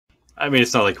I mean,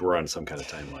 it's not like we're on some kind of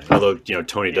timeline. Although,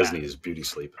 Tony does need his beauty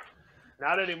sleep.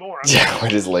 Not anymore. Yeah,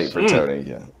 it is late for Tony.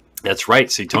 Yeah, that's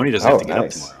right. See, Tony doesn't have to get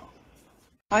up tomorrow.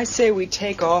 I say we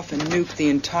take off and nuke the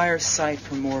entire site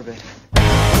from orbit.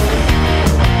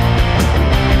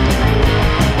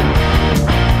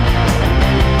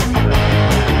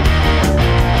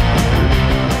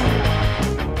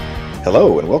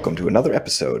 Hello, and welcome to another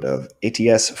episode of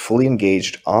ATS Fully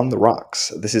Engaged on the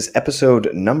Rocks. This is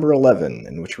episode number 11,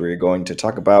 in which we're going to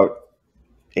talk about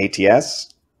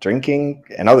ATS, drinking,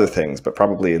 and other things, but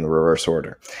probably in the reverse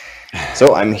order.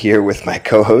 So I'm here with my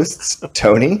co-hosts,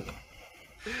 Tony.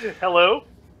 Hello.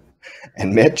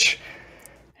 And Mitch.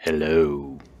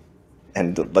 Hello.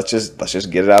 And let's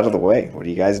just get it out of the way. What are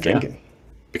you guys drinking? Yeah,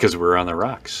 because we're on the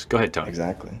rocks. Go ahead, Tony.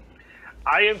 Exactly.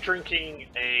 I am drinking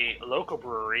a local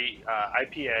brewery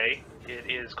IPA. It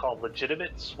is called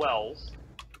Legitimate Swells.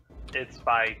 It's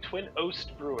by Twin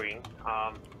Oast Brewing.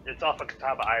 It's off of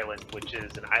Catawba Island, which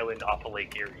is an island off of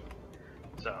Lake Erie.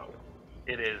 So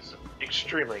it is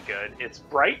extremely good. It's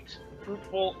bright,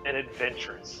 fruitful, and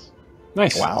adventurous.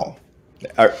 Nice. Wow.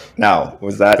 Now,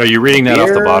 was that... Are you reading that off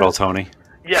the bottle, Tony?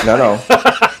 Yeah. No.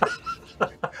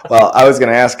 Well, I was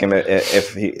going to ask him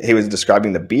if he was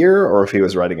describing the beer or if he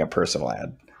was writing a personal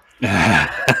ad.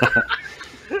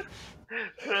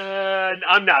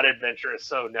 I'm not adventurous,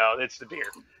 so no, it's the beer.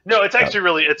 No, it's actually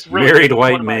really... It's really Married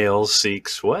white male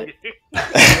seeks what? It's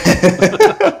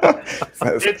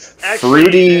actually,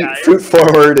 fruity,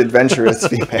 fruit-forward, adventurous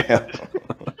female.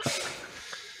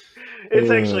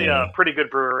 It's actually a pretty good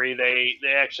brewery. They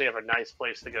actually have a nice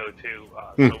place to go to,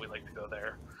 so we like to go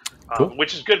there. Cool.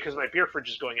 Which is good because my beer fridge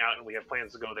is going out, and we have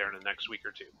plans to go there in the next week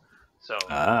or two. So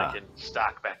I can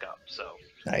stock back up. So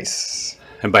nice.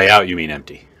 And by out, you mean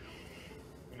empty.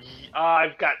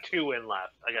 I've got 2 in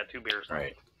left. I got 2 beers left.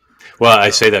 Right. Well,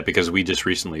 I say that because we just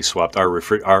recently swapped our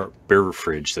beer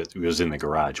fridge that was in the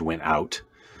garage went out,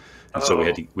 and so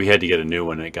we had to get a new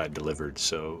one, and it got delivered.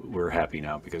 So we're happy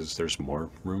now because there's more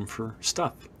room for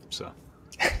stuff. So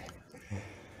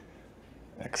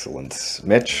excellent,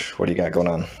 Mitch. What do you got going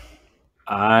on?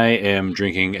 I am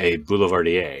drinking a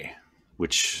Boulevardier,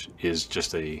 which is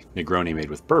just a Negroni made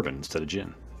with bourbon instead of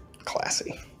gin.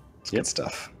 Classy. It's good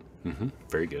stuff. Mm-hmm.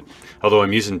 Very good. Although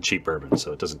I'm using cheap bourbon,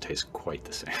 so it doesn't taste quite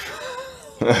the same.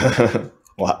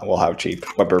 Well, how cheap?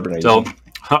 What bourbon are you using?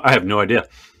 I have no idea.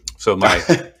 So my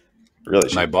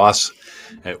my boss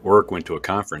at work went to a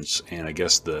conference, and I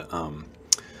guess the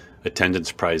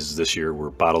attendance prizes this year were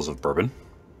bottles of bourbon.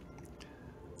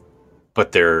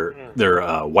 But they're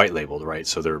white labeled, right?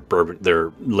 So they're bourbon.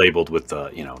 They're labeled with the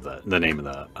name of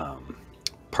the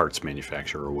parts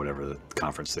manufacturer or whatever the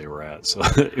conference they were at. So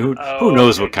who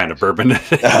knows what kind of bourbon it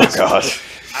is? Oh gosh,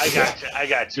 I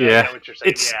got you. Yeah, I know what you're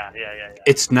saying. Yeah.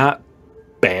 It's not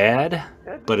bad,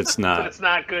 but it's not. But it's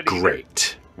not good.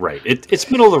 Great, right? It's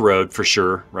middle of the road for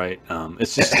sure, right?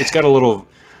 It's got a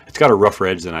rougher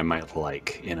edge than I might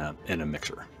like in a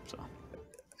mixer. So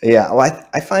yeah, well,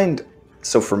 I find.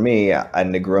 So for me, a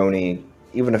Negroni,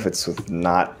 even if it's with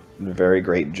not very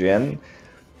great gin,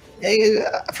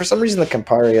 for some reason the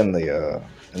Campari and the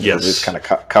just kind of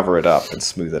cover it up and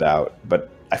smooth it out.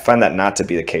 But I find that not to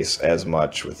be the case as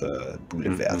much with a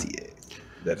Boulevardier.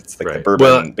 That it's like the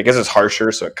bourbon because it's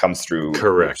harsher, so it comes through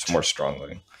more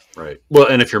strongly. Right. Well,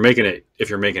 and if you're making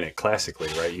it classically,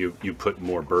 right, you put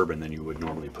more bourbon than you would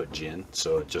normally put gin,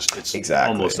 so it's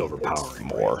almost overpowering.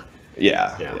 It's more. Right?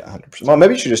 Yeah, 100%. Well,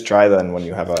 maybe you should just try then when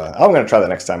you have I'm going to try that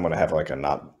next time when I have like a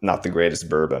not the greatest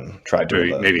bourbon. Try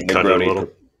doing maybe cut it a little.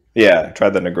 Try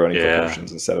the Negroni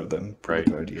proportions instead of the right.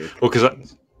 Well,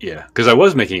 because I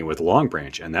was making it with Long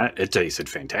Branch, and it tasted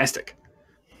fantastic.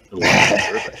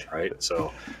 Right.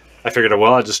 So I figured,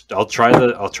 well, I'll try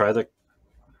the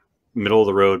middle of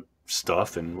the road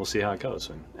stuff, and we'll see how it goes.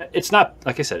 And it's not,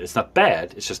 like I said, it's not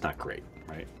bad. It's just not great,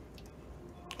 right?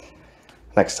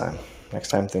 Next time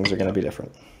things are going to be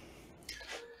different.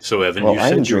 So, Evan, you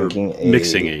said you were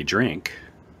mixing a drink.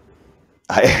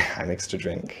 I mixed a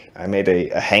drink. I made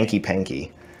a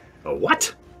hanky-panky. A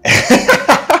what? You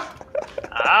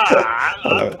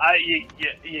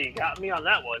got me on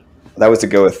that one. That was to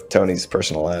go with Tony's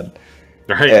personal ad.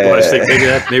 Right. Well, I was thinking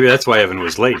maybe that's why Evan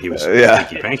was late. He was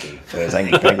hanky-panky. It was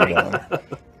hanky-panky.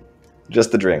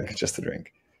 Just the drink.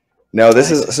 No,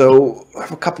 this is so. We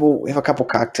have a couple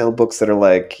cocktail books that are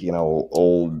like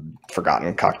old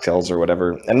forgotten cocktails or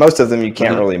whatever, and most of them you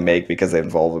can't really make because they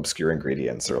involve obscure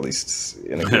ingredients, or at least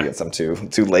ingredients I'm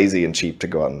too lazy and cheap to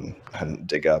go out and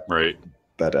dig up. Right.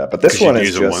 But this one is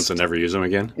use them once and never use them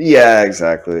again. Yeah,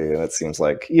 exactly. And it seems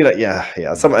like and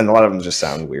a lot of them just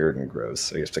sound weird and gross,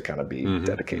 so you have to kind of be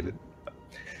dedicated.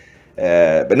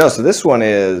 But no, so this one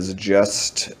is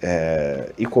just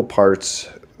equal parts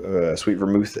sweet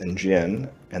vermouth and gin,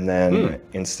 and then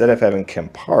instead of having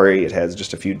Campari, it has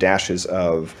just a few dashes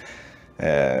of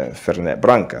Fernet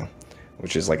Branca,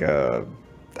 which is like a,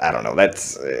 I don't know,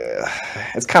 that's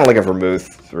it's kind of like a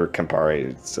vermouth or Campari.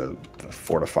 It's a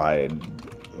fortified,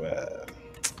 what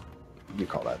do you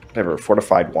call that? Whatever,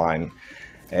 fortified wine.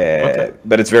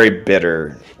 But it's very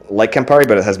bitter, like Campari,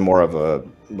 but it has more of a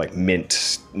like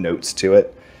mint notes to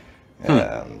it.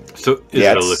 So is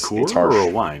it a liqueur or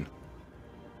a wine?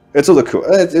 It's a liqueur.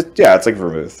 It's like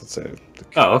vermouth.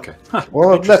 Oh, okay. Huh.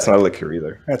 Well, that's not a liqueur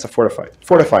either. That's a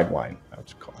fortified wine, I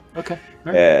would call it. Okay.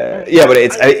 Right. Yeah, but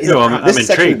it's. I'm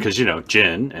intrigued because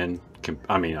gin and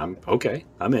I'm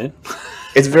in.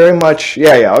 It's very much,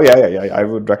 yeah. Oh, yeah. I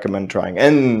would recommend trying.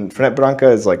 And Fernet Branca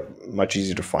is like much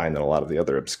easier to find than a lot of the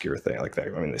other obscure things like that.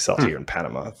 I mean, they sell it here in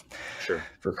Panama, sure,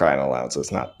 for crying out loud. So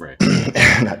it's not right,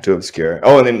 not too obscure.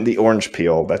 Oh, and then the orange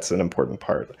peel. That's an important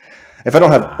part. If I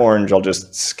don't have orange, I'll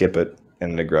just skip it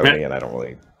in Negroni, and I don't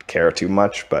really care too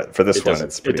much. But for this one,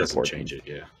 it's pretty important. Change it,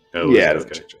 yeah. It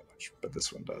doesn't change it much, but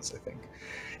this one does, I think.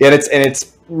 Yeah, and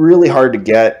it's really hard to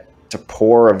get to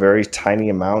pour a very tiny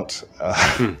amount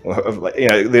of,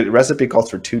 the recipe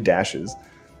calls for 2 dashes.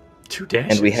 2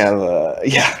 dashes? And we have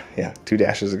 2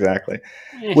 dashes exactly.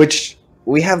 Which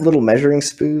we have little measuring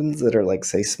spoons that are like,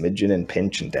 say, smidgen and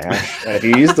pinch and dash. And if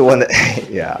you use the one that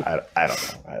I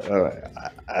don't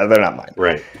know. They're not mine.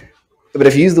 Right. But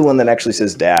if you use the one that actually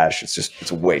says dash,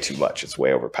 it's way too much. It's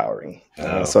way overpowering.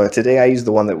 So today I used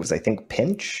the one that was, I think,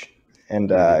 pinch.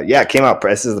 And it came out.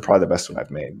 This is probably the best one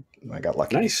I've made. I got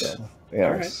lucky. Nice. So,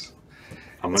 All right. It's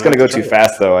going to go too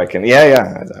fast, though. I can.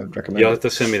 I would recommend. You'll have to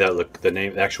send me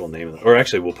the actual name of it, or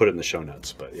actually, we'll put it in the show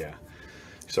notes. But yeah,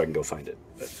 so I can go find it.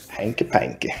 Hanky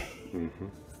panky. Mm-hmm.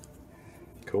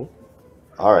 Cool.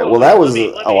 All right. Well, that was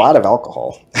a lot of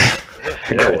alcohol.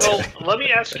 Well, let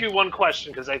me ask you one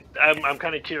question because I'm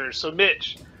kind of curious. So,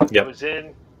 Mitch, yep. I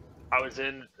was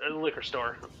in a liquor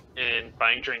store and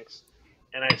buying drinks,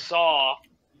 and I saw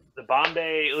the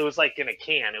Bombay. It was like in a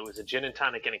can. It was a gin and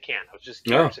tonic in a can. I was just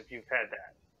curious if you've had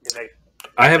that.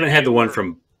 I haven't had the one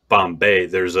from Bombay.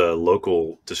 There's a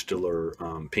local distiller,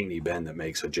 Pinckney Bend, that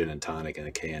makes a gin and tonic in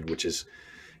a can, which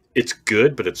it's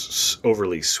good, but it's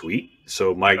overly sweet.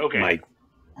 So my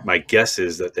guess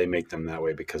is that they make them that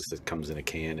way because it comes in a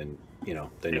can, and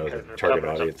they know the target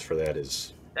audience for that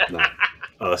is not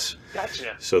us.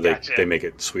 Gotcha. So they make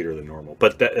it sweeter than normal.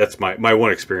 But that's my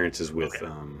one experience is with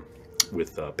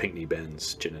Pinckney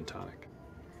Bend's gin and tonic.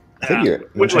 I think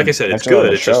which, like I said, it's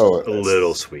good. It's just a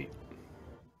little sweet.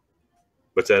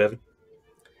 What's that, Evan?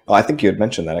 Oh, I think you had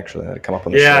mentioned that actually. That come up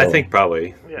on the show. Yeah, I think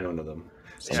probably one of them.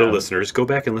 So listeners, go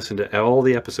back and listen to all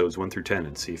the episodes 1 through 10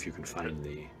 and see if you can find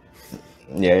the.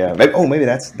 Yeah. Maybe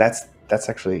that's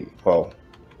actually, well,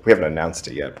 we haven't announced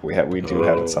it yet, but we do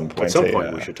have at some point. At some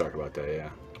point, we should talk about that.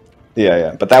 Yeah.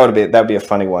 Yeah. But that would be a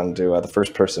funny one to the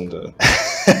first person to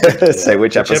say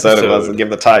which episode it was and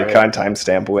give the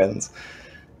timestamp wins.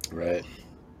 Right.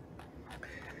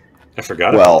 I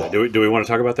forgot about that. Do we want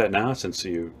to talk about that now since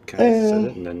you kind of said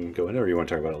it and then go in, or you want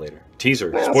to talk about it later?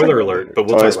 Teaser, spoiler alert, but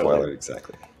we'll talk about it later.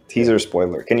 Exactly. Teaser,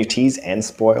 spoiler. Can you tease and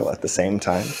spoil at the same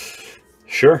time?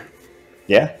 Sure.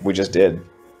 Yeah, we just did.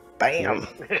 Bam.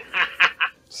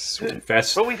 Sweet.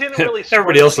 Fast. But we didn't really.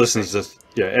 Everybody else listens to this.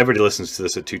 Yeah, everybody listens to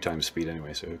this at 2 times speed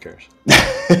anyway, so who cares?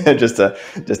 just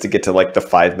to get to like the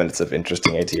 5 minutes of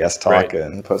interesting ATS talk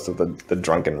and opposed to the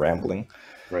drunken rambling.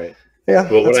 Right. Yeah.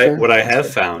 Well, what I have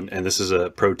found, and this is a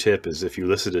pro tip, is if you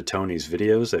listen to Tony's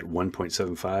videos at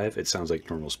 1.75, it sounds like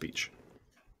normal speech.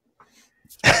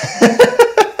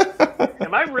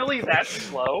 Am I really that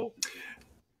slow?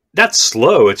 Not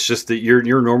slow. It's just that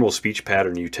your normal speech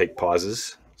pattern, you take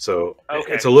pauses. So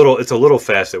it's a little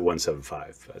fast at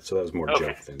 1.75. So that was more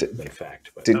joke than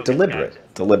fact. But deliberate.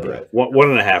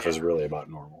 1.5 is really about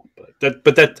normal. But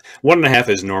that 1.5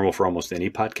 is normal for almost any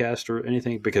podcast or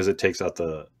anything because it takes out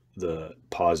the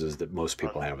pauses that most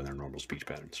people have in their normal speech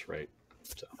patterns, right?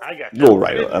 So I got you. Well,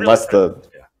 right. Unless I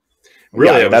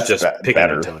was just picking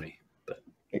on Tony. But.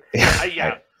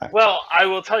 Well, I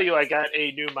will tell you, I got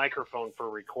a new microphone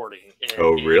for recording.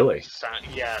 And really?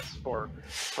 Yes, for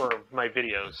my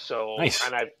videos. So, nice.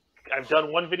 And I've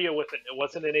done one video with it. It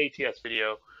wasn't an ATS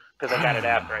video because I got it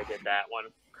after I did that one.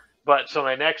 But so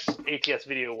my next ATS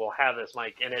video will have this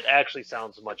mic, and it actually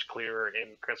sounds much clearer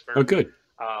and crisper. Oh, good.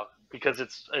 Because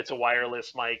it's a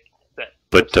wireless mic.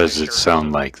 But does it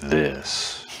sound like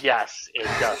this? Yes, it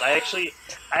does. I actually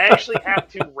have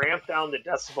to ramp down the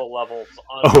decibel levels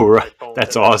on my phone.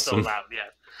 That's awesome. So loud,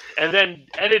 yeah. And then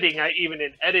editing, even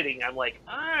in editing, I'm like,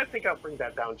 I think I'll bring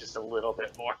that down just a little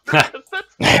bit more. Because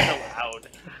that's kind of loud.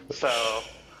 So.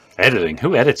 Editing?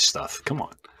 Who edits stuff? Come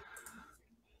on.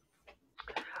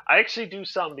 I actually do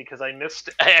some because I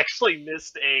actually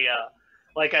missed a.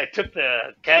 Like, I took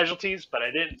the casualties, but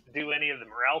I didn't do any of the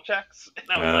morale checks.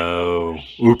 And I was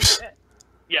like, oops. Shit.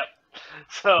 Yep.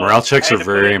 So morale checks are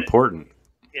very important.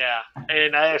 Yeah.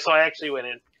 And so I actually went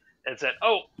in and said,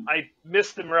 oh, I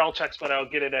missed the morale checks, but I'll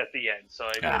get it at the end. So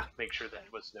I did make sure that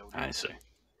was noted. I see. Yeah.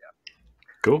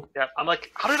 Cool. Yeah. I'm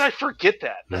like, how did I forget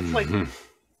that? That's like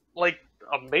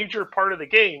a major part of the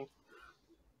game.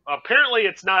 Apparently,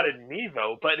 it's not in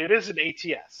Mevo, but it is an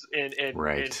ATS in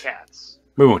CATS.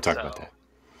 We won't talk about that.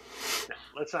 No,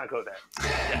 let's not go there.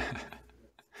 Yeah.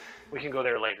 We can go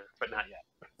there later, but not yet.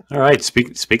 All right.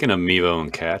 Speaking of Mevo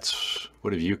and cats,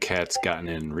 what have you cats gotten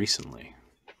in recently?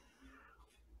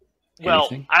 Well,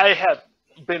 Anything? I have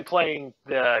been playing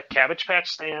the Cabbage Patch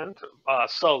Stand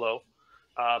solo,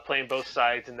 playing both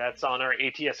sides, and that's on our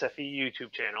ATSFE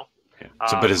YouTube channel. Yeah.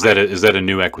 But is that a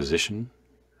new acquisition?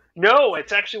 No,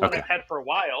 it's actually one I've had for a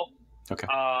while. Okay.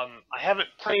 I haven't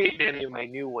played any of my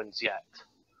new ones yet,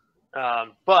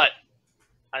 but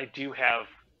I do have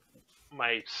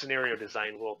my scenario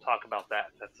design. We'll talk about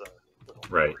that. That's a little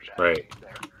right there.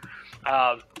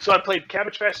 So I played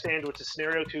Cabbage Patch Stand, which is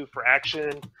Scenario 2 for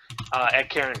action at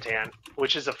Carentan,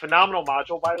 which is a phenomenal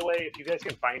module, by the way. If you guys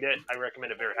can find it, I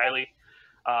recommend it very highly.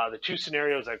 The 2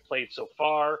 scenarios I've played so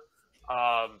far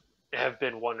have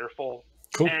been wonderful.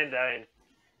 Cool. And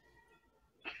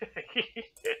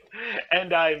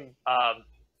I'm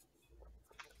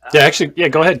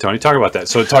go ahead, Tony. Talk about that.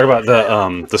 So talk about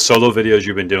the solo videos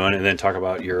you've been doing, and then talk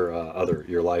about your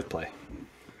live play.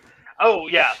 Oh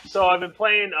yeah, so I've been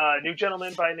playing a new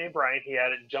gentleman by name Brian. He had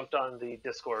jumped on the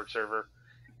Discord server,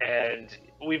 and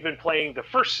we've been playing the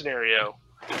first scenario,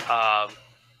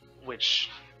 which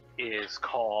is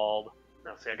called.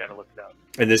 No, see, I gotta look it up.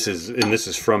 And this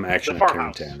is from Action in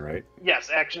Carentan, right? Yes,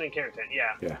 Action in Carentan.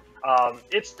 Yeah. Yeah.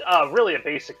 It's really a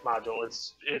basic module.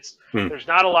 It's There's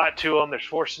not a lot to them. There's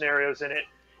 4 scenarios in it,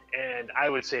 and I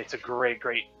would say it's a great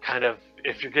kind of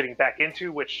if you're getting back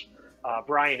into which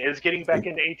Brian is getting back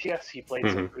into ATS. He played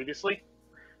some previously.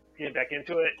 Getting back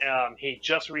into it. He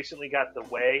just recently got the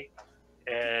Way,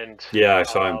 and yeah, I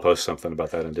saw him post something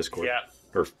about that in Discord.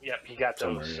 Yeah. He got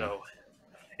those. So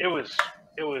it was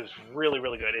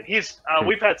really good, and he's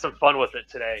we've had some fun with it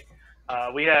today.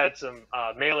 We had some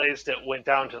melees that went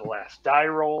down to the last die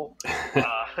roll.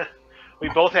 We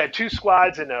both had 2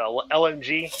 squads in a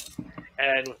LMG,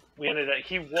 and we ended up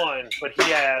he won, but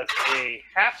he has a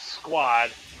half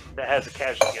squad that has a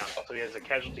casualty on it, so he has a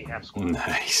casualty half squad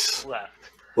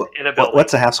left. In a building.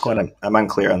 What's a half squad? I'm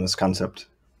unclear on this concept.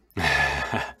 It's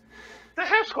a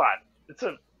half squad. It's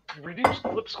a reduced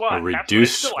flip squad. A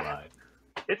reduced squad.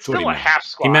 It's still a half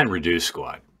squad. He meant reduced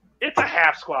squad. It's a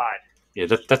half squad. Yeah,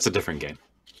 that's a different game.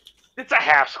 It's a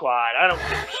half squad. I don't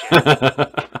give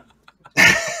a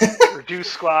shit.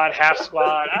 Reduced squad, half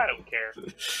squad. I don't care.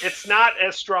 It's not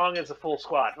as strong as a full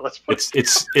squad. Let's put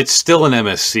it's still an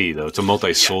MSC though. It's a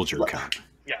multi-soldier count.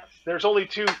 Yeah, there's only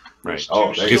 2. Right.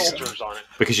 Soldiers on it.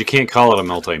 Because you can't call it a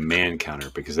multi-man counter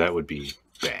because that would be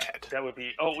bad. That would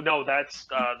be. Oh no, that's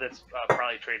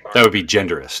probably trademark. That would be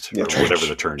genderist or whatever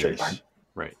the term is.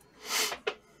 Right.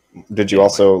 Did you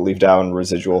also leave down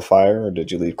residual fire, or did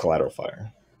you leave collateral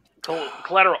fire?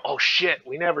 Collateral. Oh shit,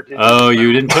 we never did. Oh,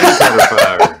 you didn't put in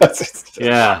collateral fire.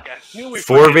 Yeah.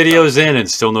 4 videos in and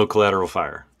still no collateral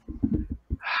fire.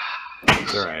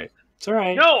 It's all right. It's all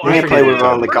right. No, I play with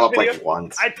only come up like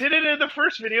once. I did it in the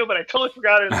first video, but I totally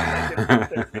forgot it in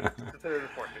the third and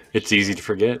fourth video. It's easy to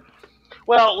forget.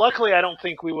 Well, luckily, I don't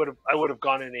think I would have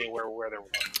gone anywhere where there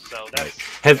was. So that's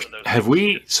have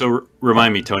we? So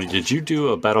remind me, Tony. Did you do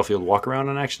a battlefield walk around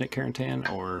on Action at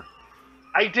Carentan, or?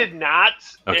 I did not,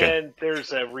 okay. And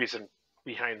there's a reason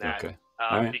behind that. Okay.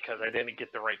 Because I didn't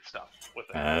get the right stuff with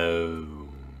it. Oh.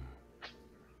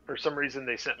 For some reason,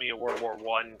 they sent me a World War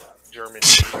I German.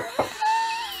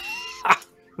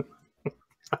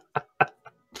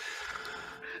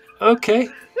 Okay.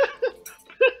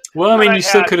 Well, I mean, you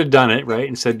still could have done it, right?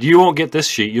 And said, you won't get this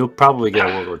sheet. You'll probably get a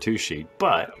World War II sheet.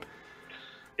 But,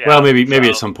 yeah, well, maybe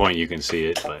at some point you can see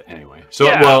it. But anyway. So,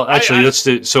 yeah, well, actually, let's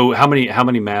do. So, how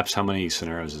many maps, how many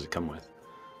scenarios does it come with?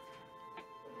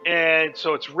 And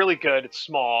so it's really good. It's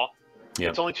small.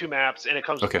 Yep. It's only 2 maps, and it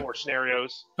comes with 4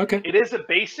 scenarios. Okay. It is a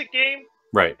basic game.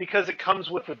 Right. Because it comes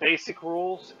with the basic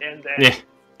rules. And then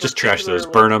just trash those.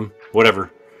 Burn them.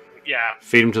 Whatever. Yeah.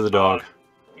 Feed them to the dog.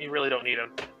 You really don't need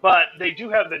them. But they do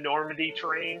have the Normandy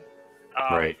terrain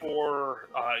right. for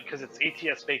because it's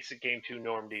ATS Basic Game 2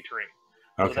 Normandy terrain.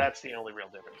 So Okay. that's the only real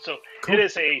difference. So Cool. it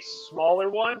is a smaller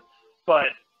one, but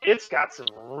it's got some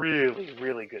really,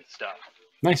 really good stuff.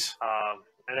 Nice.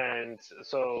 And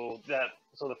so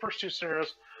the first two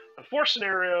scenarios, the fourth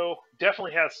scenario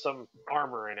definitely has some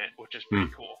armor in it, which is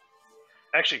pretty cool.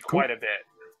 Actually, Cool. quite a bit.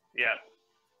 Yeah.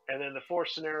 And then the fourth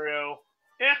scenario,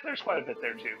 there's quite a bit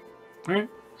there too. All right.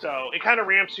 So it kind of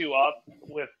ramps you up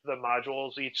with the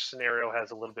modules. Each scenario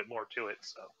has a little bit more to it.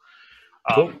 So,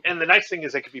 Cool. and the nice thing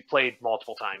is it can be played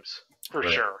multiple times for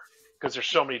Right. sure, because there's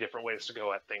so many different ways to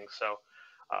go at things. So,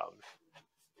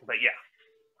 but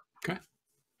yeah. Okay.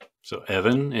 So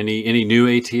Evan, any new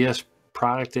ATS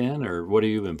product in, or what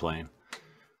have you been playing?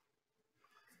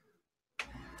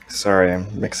 Sorry,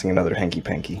 I'm mixing another hanky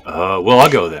panky. Well, I'll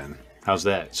go then. How's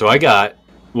that? So I've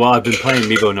been playing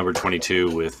Mevo number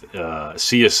 22 with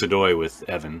Sia Sadoy with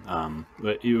Evan.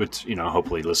 But it's,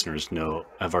 hopefully listeners know,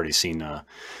 I've already seen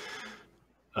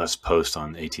us post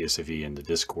on ATSFE in the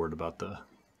Discord about the,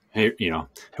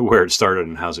 where it started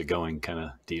and how's it going kind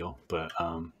of deal. But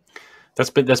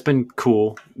that's been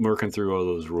cool working through all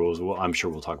those rules. Well, I'm sure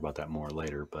we'll talk about that more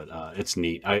later, but it's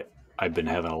neat. I've been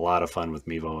having a lot of fun with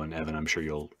Mevo and Evan. I'm sure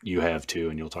you have too,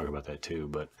 and you'll talk about that too.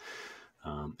 But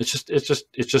it's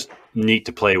just neat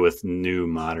to play with new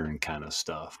modern kind of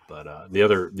stuff. But the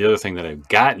other thing that I've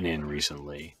gotten in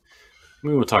recently,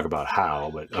 we won't talk about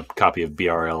how, but a copy of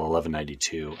BRL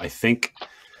 1192. I think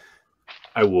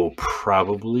I will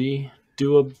probably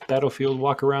do a Battlefield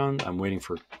walk around. I'm waiting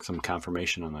for some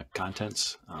confirmation on the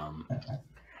contents.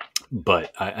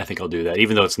 But I think I'll do that,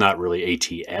 even though it's not really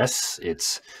ATS.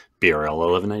 It's BRL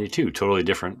 1192, totally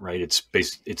different, right? It's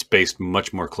based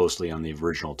much more closely on the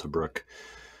original Tobruk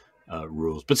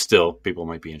rules, but still, people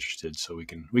might be interested. So we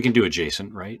can do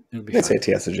adjacent, right? It's fine.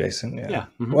 ATS adjacent, yeah. Yeah.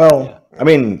 Mm-hmm. Well, yeah. I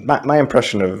mean, my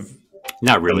impression of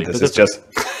not really. This is just.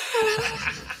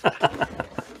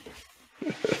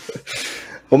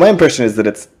 Well, my impression is that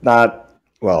it's not.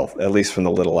 Well, at least from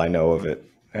the little I know of it,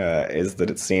 is that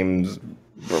it seems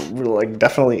like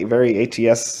definitely very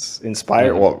ATS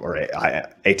inspired. Mm-hmm. Well, or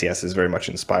ATS is very much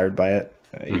inspired by it,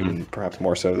 even perhaps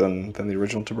more so than the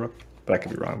original Tobruk. But I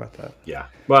could be wrong about that. Yeah.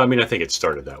 Well, I mean, I think it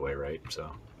started that way, right? So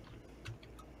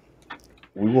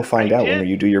we will find out when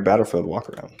you do your Battlefield walk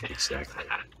around. Exactly.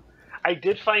 I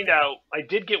did find out. I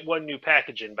did get one new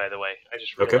package in, by the way. I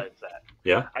just realized that.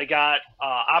 Yeah. I got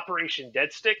Operation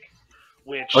Dead Stick,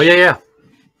 which. Oh yeah.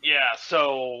 Yeah.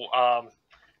 So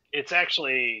it's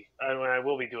actually I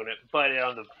will be doing it, but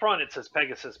on the front it says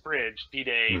Pegasus Bridge,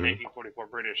 D-Day, 1944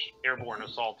 British airborne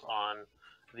assault on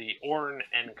the Orne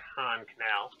and Caen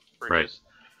Canal bridges.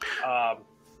 Right.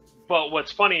 But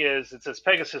what's funny is it says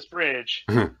Pegasus Bridge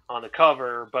on the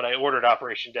cover, but I ordered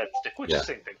Operation Dead Stick, which is the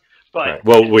same thing. But right.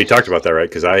 Well, we talked about that, right?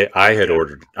 Because I had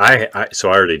ordered so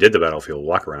I already did the Battlefield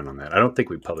walk around on that. I don't think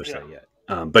we published that yet.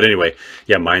 But anyway,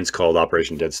 yeah, mine's called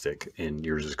Operation Dead Stick, and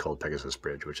yours is called Pegasus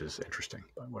Bridge, which is interesting.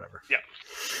 But whatever. Yeah.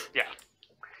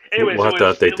 Anyways, we'll have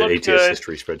to update the ATS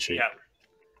history spreadsheet. Yeah.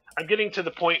 I'm getting to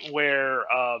the point where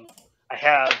I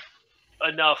have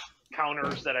enough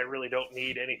counters that I really don't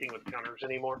need anything with counters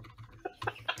anymore.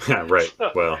 Yeah, right.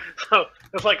 Well, so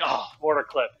it's like, mortar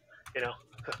clip,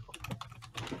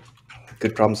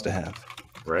 Good problems to have.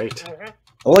 Right. Mm-hmm.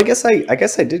 Well, I guess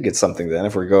I did get something then.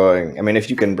 If we're going, I mean, if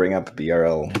you can bring up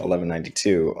BRL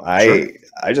 1192, I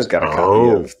just got a copy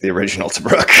of the original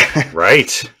Tobruk.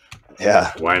 Right.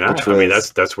 Yeah. Why not? I mean,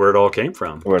 that's where it all came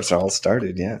from. Where it all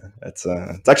started. Yeah. It's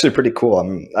actually pretty cool.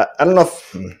 I don't know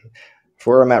if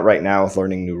where I'm at right now with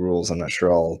learning new rules, I'm not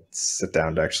sure I'll sit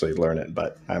down to actually learn it,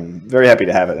 but I'm very happy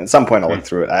to have it. And at some point, I'll look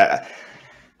through it.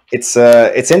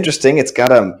 It's interesting. It's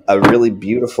got a really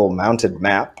beautiful mounted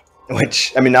map.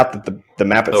 Which, I mean, not that the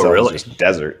map itself is just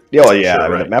desert. Oh, yeah. Sure, I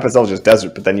mean, the map itself is just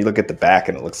desert, but then you look at the back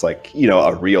and it looks like,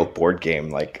 a real board game.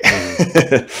 Like,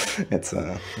 it's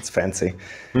fancy.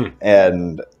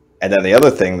 And then the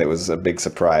other thing that was a big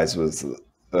surprise was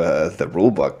the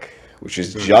rule book, which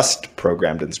is just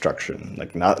programmed instruction.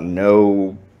 Like,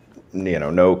 no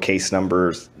case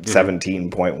numbers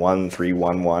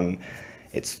 17.1311.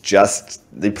 It's just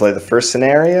you play the first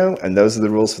scenario, and those are the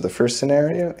rules for the first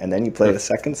scenario, and then you play the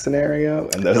second scenario,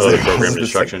 and those are the programmed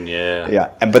instruction. Yeah,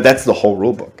 but that's the whole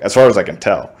rule book, as far as I can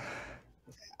tell.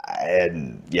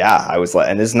 And I was like,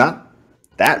 and there's not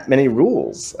that many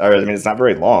rules. Or, I mean, it's not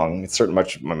very long. It's certainly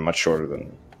much shorter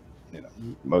than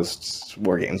most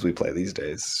war games we play these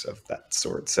days of that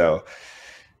sort. So,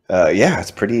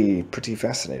 it's pretty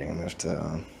fascinating. I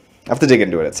have to dig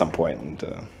into it at some point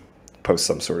and post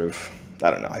some sort of. I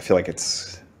don't know. I feel like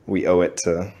we owe it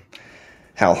to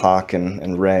Hal Hawk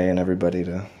and Ray and everybody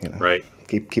to right.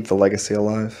 keep the legacy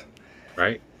alive.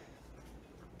 Right.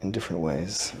 In different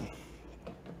ways.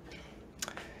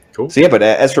 Cool. So yeah, but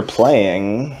as for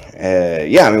playing,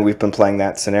 yeah, I mean, we've been playing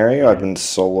that scenario. I've been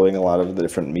soloing a lot of the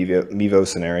different Mevo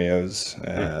scenarios.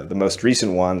 The most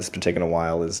recent one that's been taking a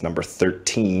while is number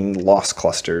 13, Lost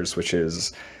Clusters, which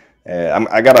is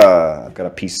I've got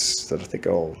a piece that I think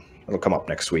it'll come up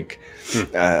next week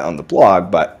on the blog.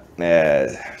 But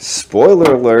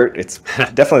spoiler alert, it's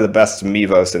definitely the best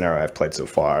Mevo scenario I've played so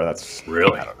far. That's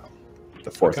really, I don't know,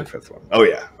 the fourth or fifth one. Oh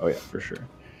yeah, for sure.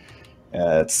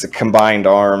 It's combined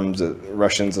arms,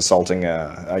 Russians assaulting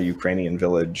a Ukrainian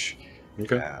village.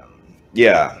 Okay.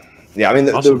 Yeah. I mean,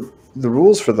 Awesome. the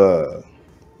rules for the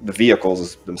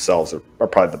vehicles themselves are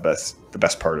probably the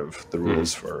best part of the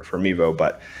rules for Mevo.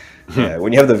 But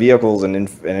when you have the vehicles and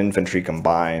infantry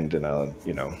combined in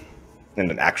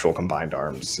an actual combined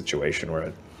arms situation where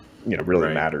it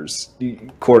really matters,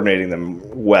 coordinating them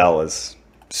well is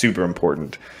super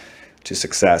important to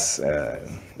success.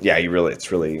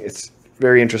 It's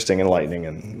very interesting, enlightening,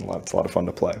 and it's a lot of fun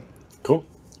to play. Cool.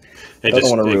 And I don't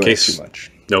want to ruin it too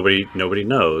much. Nobody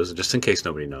knows, just in case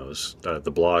nobody knows, the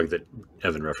blog that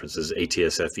Evan references,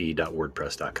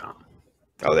 atsfe.wordpress.com.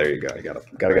 Oh, there you go. You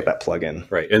gotta get that plug in.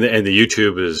 Right. And the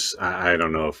YouTube is, I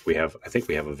don't know if I think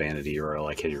we have a vanity URL,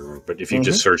 I can't even remember, but if you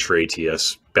just search for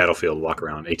ATS Battlefield Walk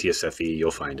Around, ATSFE, you'll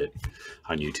find it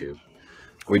on YouTube.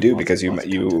 We do, because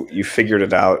you figured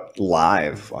it out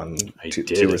live on two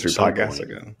or three podcasts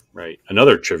ago. Right.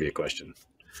 Another trivia question.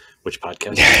 Which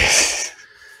podcast?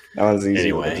 That one's easy.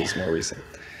 Anyway. It's more recent.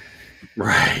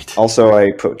 Right. Also,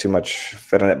 I put too much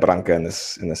Fernet Branca in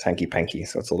this hanky panky,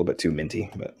 so it's a little bit too minty.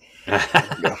 But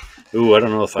Ooh, I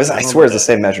don't know if I swear it's the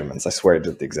same meameasurements. I swear I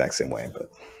did it the exact same way. But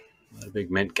I'm a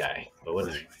big mint guy. But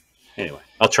whatever. Anyway,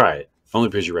 I'll try it only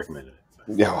because you recommended it.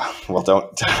 Yeah, well,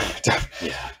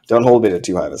 don't hold me to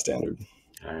too high of a standard.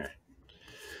 All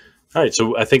right.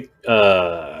 So I think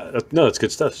no, it's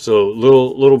good stuff. So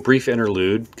little brief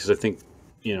interlude, because I think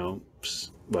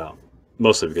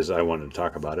mostly because I wanted to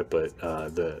talk about it. But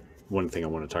the one thing I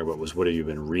want to talk about was what have you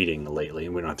been reading lately,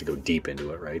 and we don't have to go deep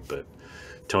into it, right? But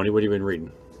Tony, what have you been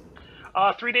reading?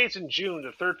 3 days in June,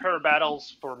 the third pair of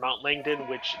battles for Mount Langdon,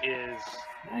 which is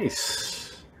nice.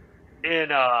 In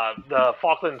the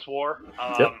Falklands War.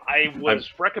 Yep. I was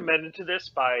recommended to this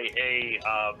by a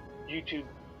YouTube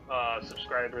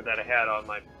subscriber that I had on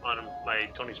my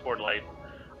Tony's Board Life.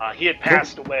 He had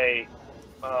passed away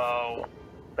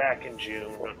back in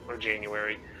June or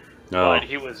January, but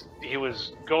he was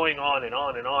going on and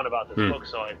on and on about this book,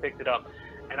 so I picked it up.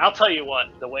 And I'll tell you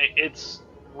what, the way it's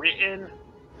written,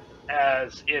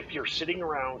 as if you're sitting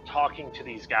around talking to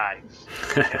these guys,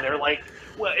 and they're like,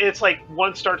 well, it's like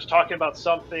one starts talking about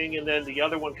something, and then the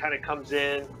other one kind of comes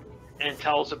in and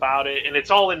tells about it, and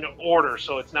it's all in order,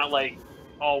 so it's not like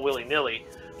all willy-nilly,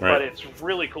 but it's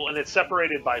really cool, and it's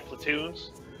separated by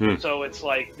platoons, so it's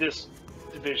like this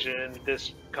division,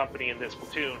 this company, and this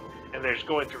platoon, and they're just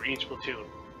going through each platoon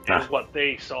and what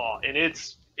they saw, and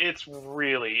it's a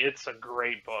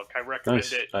great book. I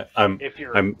recommend it. If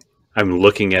you're I'm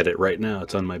looking at it right now.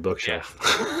 It's on my bookshelf.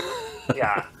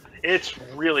 Yeah, it's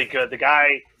really good. The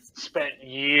guy spent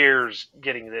years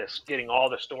getting all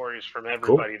the stories from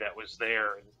everybody that was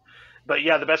there. But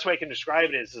yeah, the best way I can describe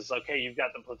it is okay, you've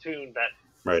got the platoon that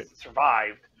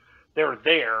survived. They're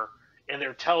there, and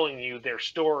they're telling you their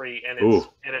story, and it's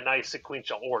in a nice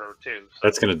sequential order, too. So.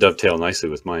 That's going to dovetail nicely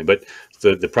with mine. But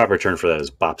the proper term for that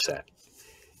is BOPSAT.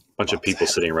 Bunch of people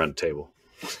sitting around a table.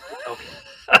 Okay.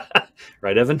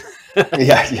 Right, Evan?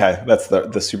 yeah, that's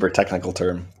the super technical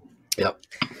term. Yep.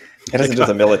 It has to do with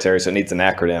the military, so it needs an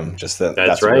acronym.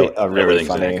 That's right. A really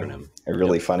funny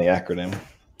acronym. Funny acronym.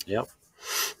 Yep.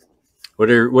 What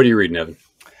are you reading, Evan?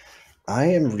 I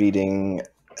am reading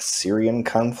Syrian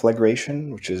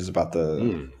Conflagration, which is about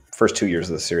the first 2 years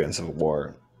of the Syrian Civil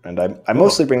War. And I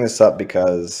mostly bring this up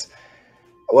because,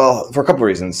 well, for a couple of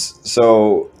reasons.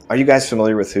 So, are you guys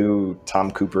familiar with who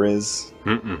Tom Cooper is?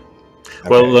 Mm-mm. Okay.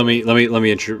 Well, let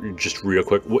me just real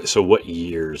quick. So, what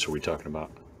years are we talking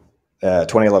about?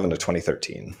 2011 to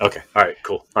 2013. Okay. All right.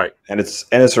 Cool. All right. And it's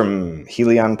from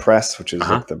Helion Press, which is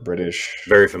like the British.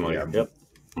 Very familiar. Yeah. Yep.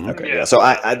 Okay. Yeah. So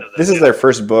this is their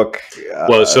first book.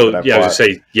 Well, so I would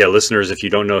say, listeners, if you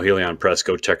don't know Helion Press,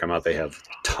 go check them out. They have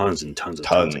tons and tons of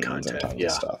content. And tons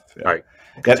of stuff. Yeah. All right.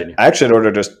 Continue. I actually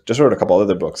ordered just ordered a couple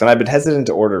other books, and I've been hesitant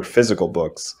to order physical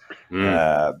books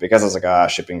because I was like,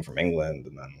 shipping from England,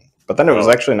 but then it was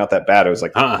actually not that bad. It was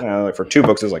like, like for 2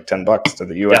 books, it was like $10 to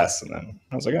the US, and then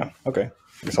I was like, okay,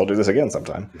 I guess I'll do this again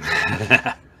sometime.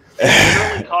 It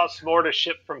really costs more to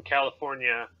ship from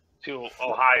California to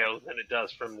Ohio than it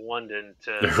does from London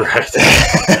to. Right.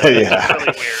 It's really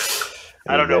weird.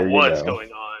 I don't know what's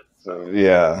going on. So,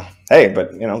 yeah, hey,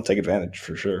 but take advantage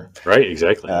for sure. Right,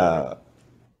 exactly.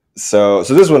 So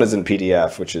this one is in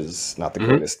PDF, which is not the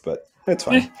greatest, but it's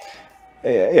fine.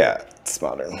 Yeah, it's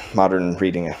modern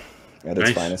reading at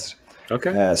its finest.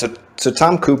 Okay. So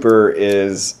Tom Cooper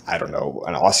is, I don't know,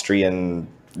 an Austrian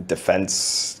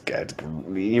defense guy.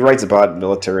 He writes about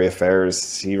military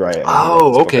affairs. He writes.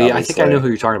 Oh, okay. I think I know who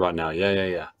you're talking about now.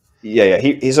 Yeah. Yeah.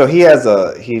 He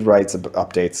writes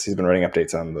updates. He's been writing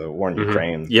updates on the war in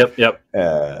Ukraine. Yep.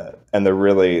 And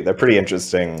they're pretty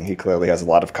interesting. He clearly has a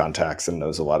lot of contacts and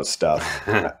knows a lot of stuff.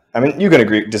 I mean, you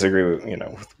can disagree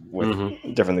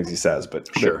with different things he says, but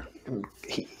sure.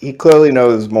 He clearly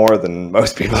knows more than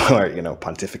most people who are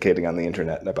pontificating on the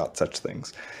internet about such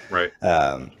things. Right.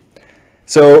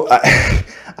 So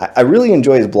I really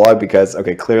enjoy his blog because,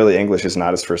 clearly English is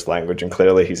not his first language, and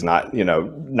clearly he's not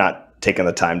taking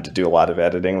the time to do a lot of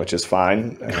editing, which is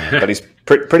fine. But he's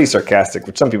pretty sarcastic,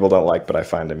 which some people don't like, but I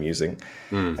find amusing.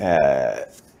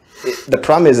 The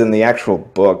problem is in the actual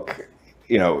book,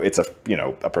 it's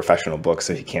a professional book,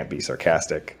 so he can't be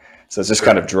sarcastic. So it's just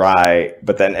kind of dry.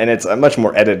 But then, and it's much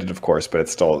more edited, of course, but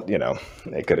it's still,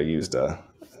 they could have used a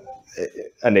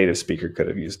native speaker could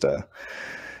have used a.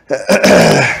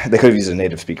 They could have used a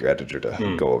native speaker editor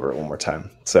to go over it one more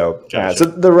time. So, Gotcha. So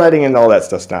the writing and all that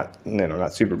stuff's not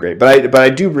super great. But I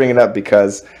do bring it up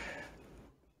because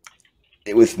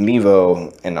with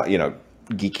Mevo and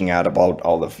geeking out about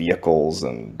all the vehicles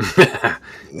and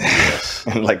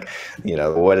and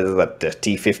what is that, the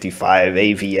T55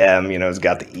 AVM? It's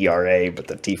got the ERA, but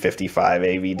the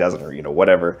T55 AV doesn't, or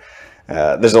whatever.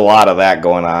 There's a lot of that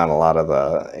going on. A lot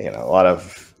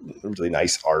of really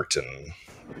nice art and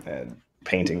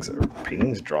paintings,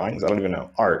 drawings, I don't even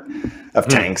know, art of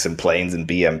tanks and planes and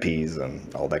BMPs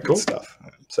and all that good stuff.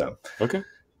 So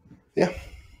yeah,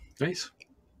 nice.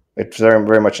 It's very,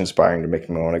 very much inspiring to make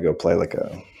me want to go play a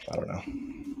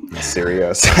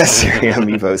Syria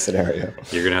Mevo scenario.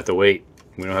 You're gonna have to wait.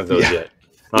 We don't have those yet.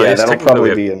 That'll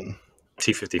probably be in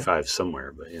T55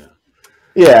 somewhere, but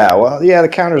yeah. Well, the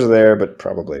counters are there, but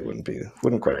probably wouldn't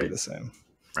quite be the same.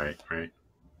 Right.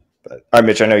 But all right,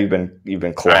 Mitch, I know you've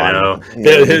been clawing. I know.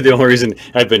 The only reason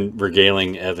I've been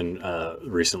regaling Evan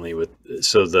recently with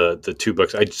the two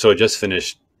books. I just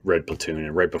finished Red Platoon,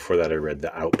 and right before that I read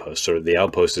The Outpost. So The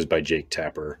Outpost is by Jake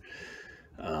Tapper,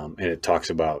 and it talks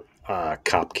about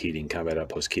combat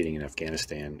outpost Keating in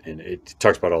Afghanistan, and it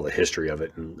talks about all the history of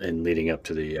it and leading up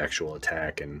to the actual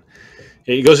attack, and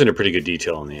it goes into pretty good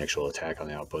detail on the actual attack on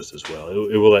the outpost as well.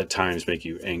 It will at times make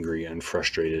you angry and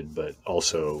frustrated, but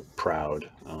also proud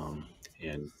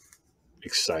and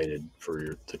excited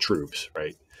for the troops.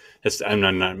 Right?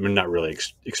 I'm not really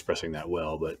expressing that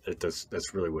well, but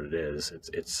that's really what it is.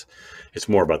 It's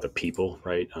more about the people,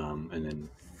 right? And then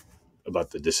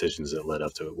about the decisions that led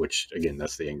up to it, which again,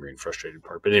 that's the angry and frustrated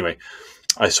part. But anyway,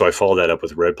 I followed that up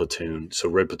with Red Platoon. So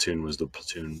Red Platoon was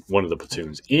one of the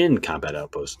platoons in Combat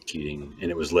Outpost Keating,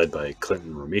 and it was led by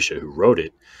Clinton Romisha, who wrote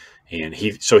it. And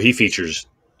he's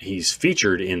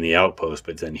featured in the Outpost,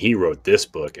 but then he wrote this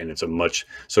book, and it's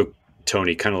so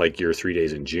Tony, kind of like your 3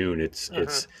 Days in June,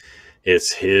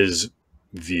 it's his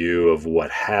view of what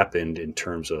happened in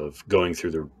terms of going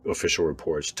through the official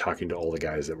reports, talking to all the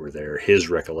guys that were there, his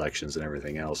recollections and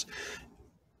everything else.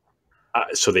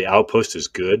 So the Outpost is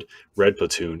good. Red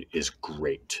Platoon is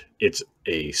great. It's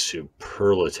a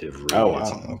superlative read. Oh,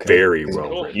 wow. It's very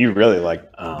well written. You really like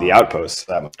the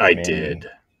Outpost. I did.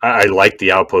 I liked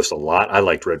the Outpost a lot. I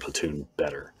liked Red Platoon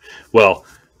better. Well,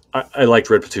 I liked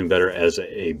Red Platoon better as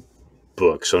a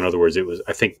book. So in other words,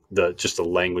 I think just the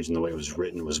language and the way it was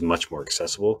written was much more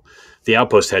accessible. The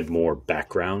Outpost had more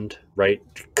background, right?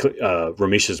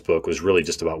 Romisha's book was really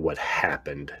just about what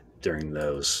happened during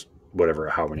those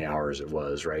how many hours it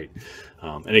was, right?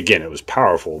 And again, it was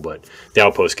powerful, but the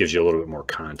Outpost gives you a little bit more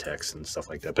context and stuff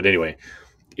like that. But anyway,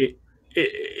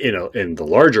 in the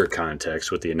larger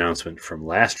context with the announcement from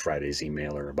last Friday's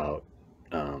emailer about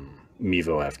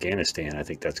Mevo Afghanistan, I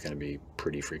think that's going to be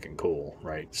pretty freaking cool,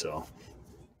 right? So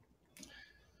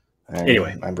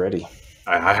anyway, I'm ready.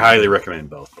 I highly recommend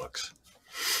both books.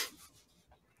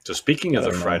 So speaking of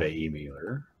the Friday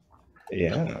emailer,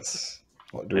 yes.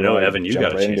 I know, Evan, you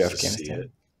got a chance to see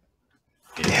it.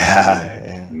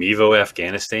 Yeah. Mevo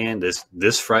Afghanistan,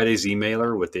 this Friday's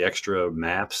emailer with the extra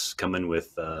maps coming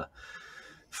with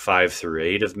 5 through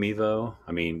 8 of Mevo.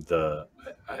 I mean,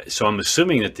 so I'm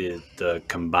assuming that the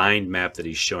combined map that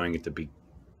he's showing at the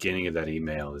beginning of that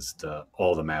email is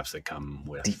all the maps that come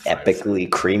with the epically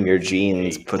cream your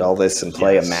jeans, put all this and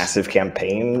play a massive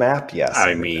campaign map. Yes,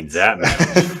 I mean that map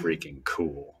is freaking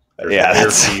cool. There's an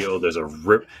airfield. There's a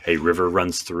river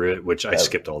runs through it, which I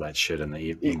skipped all that shit in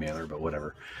the emailer, but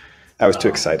whatever. I was too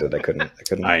excited. I couldn't.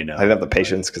 I know. I didn't have the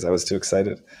patience because I was too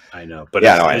excited. I know, but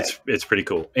Yeah, it's pretty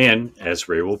cool. And as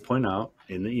Ray will point out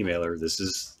in the emailer, this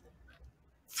is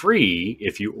free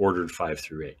if you ordered 5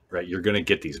 through 8. Right, you're going to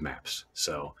get these maps.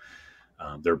 So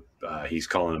he's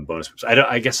calling them bonus maps.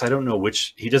 I guess I don't know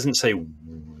which. He doesn't say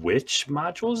which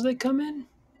modules they come in.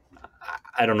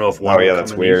 I don't know if one will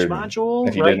that's come weird. in each module,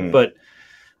 If you right? didn't, but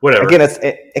whatever. Again,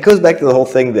 it goes back to the whole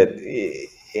thing that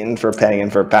in for a penny, in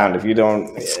for a pound. If you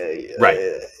don't, right.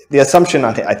 The assumption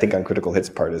I think on Critical Hits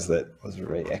part is that was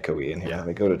very echoey in here. Let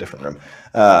me go to a different room.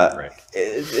 Right.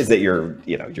 Is that you're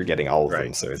getting all of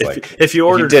them? So it's if you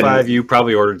ordered 5, you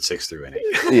probably ordered 6 through 8.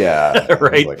 Yeah,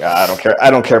 right. Like, I don't care.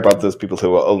 I don't care about those people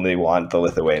who only want the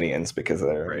Lithuanians because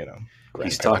they're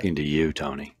He's talking to you,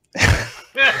 Tony.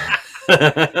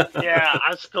 Yeah,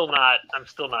 I'm still not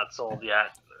sold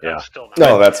yet. Yeah. Still not.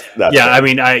 No, that's yeah. I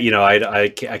mean, I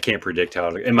can't predict how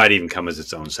it might even come as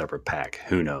its own separate pack.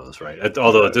 Who knows, right?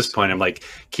 Although at this point, I'm like,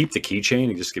 keep the keychain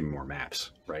and just give me more maps,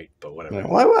 right? But whatever. Yeah,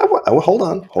 well, hold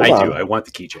on. I want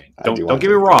the keychain. Don't get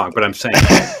me wrong, but I'm saying.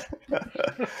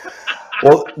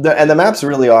 Well, the maps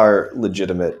really are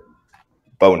legitimate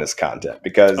bonus content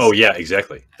because. Oh yeah,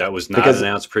 exactly. That was not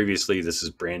announced previously. This is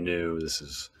brand new. This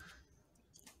is.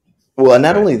 Well, and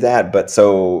not only that, but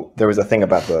so there was a thing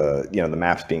about the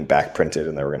maps being back printed,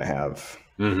 and they were going to have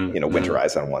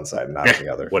winterized on one side and not on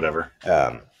the other. Whatever.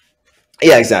 Yeah,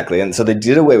 exactly. And so they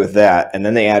did away with that, and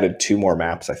then they added 2 more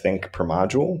maps, I think, per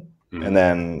module, and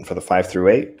then for the 5 through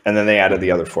 8, and then they added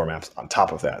the other 4 maps on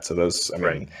top of that. So those, I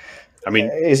mean,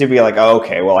 you'd be like, oh,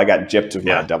 okay, well, I got gypped of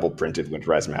my double printed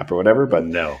winterized map or whatever, but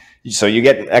no. So you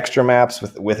get extra maps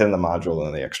within the module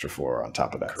and the extra 4 on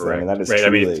top of that. Correct. So, I mean, that is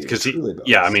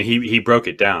truly, he broke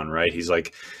it down, right? He's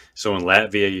like, so in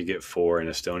Latvia you get 4, in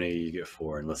Estonia you get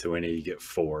 4, in Lithuania you get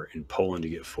 4, in Poland you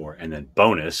get 4, and then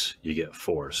bonus you get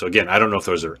 4. So again, I don't know if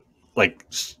those are like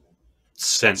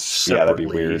sent separately that'd be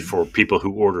weird for people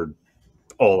who ordered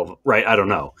all of them, right? I don't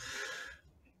know.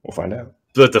 We'll find out.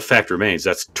 But the fact remains,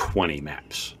 that's 20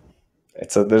 maps.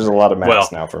 There's a lot of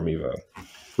maps now for Mevo.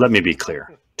 Let me be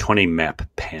clear. 20 map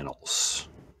panels.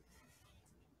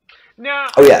 No.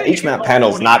 Oh yeah, each map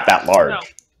panel is not that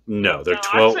large. No, they're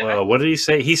 12. What did he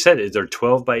say? He said they're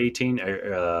 12 by 18.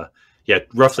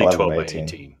 Roughly 12 by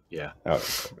 18. Yeah. Oh.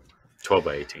 12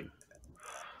 by 18.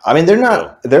 I mean, they're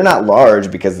not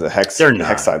large because the hex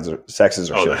sizes are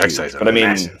the hex sizes are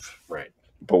massive. Right.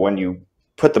 But when you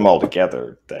put them all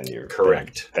together, then you're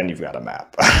correct. Then you've got a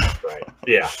map. Right.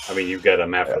 Yeah. I mean, you've got a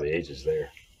map for the ages there.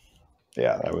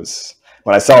 Yeah, that was.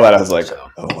 When I saw that, I was like,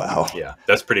 "Oh wow!" Yeah,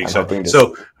 that's pretty exciting.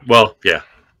 So, let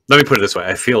me put it this way: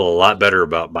 I feel a lot better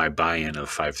about my buy-in of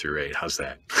 5 through 8. How's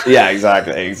that? Yeah,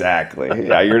 exactly.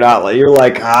 Yeah, you're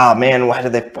like, oh man, why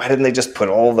didn't they just put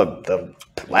all the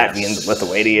Latvians and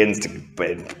Lithuanians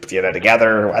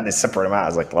together? Why did they separate them out? I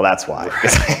was like, well, that's why.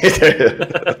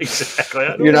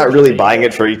 Exactly. You're not really buying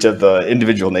it for each of the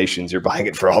individual nations. You're buying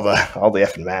it for all the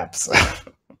effing maps.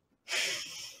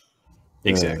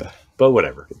 Exactly. But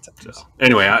whatever. So,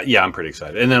 anyway, I'm pretty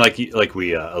excited. And then, like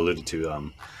we alluded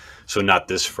to, so not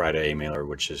this Friday emailer,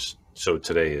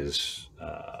 today is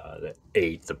the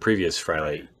 8th. The previous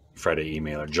Friday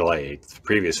emailer, July 8th. The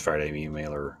previous Friday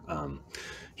emailer,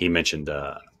 he mentioned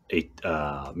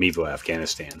Mevo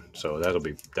Afghanistan. So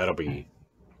that'll be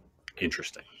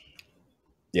interesting.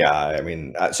 Yeah, I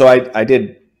mean, so I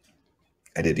did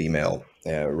email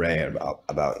Ray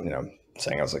about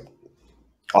saying I was like.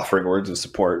 Offering words of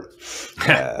support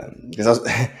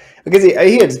because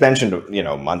he had mentioned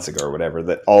months ago or whatever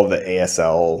that all the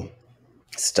ASL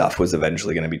stuff was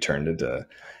eventually going to be turned into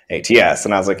ATS,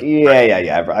 and I was like,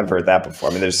 yeah, I've heard that before.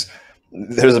 I mean, there's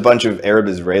a bunch of Arab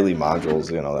Israeli modules,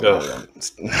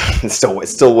 that we're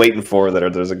still waiting for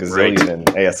that. There's a gazillion in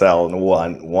ASL and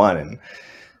one in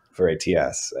for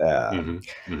ATS, and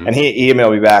he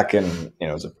emailed me back and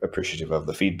was appreciative of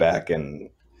the feedback and.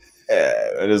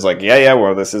 It is like,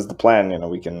 well, this is the plan.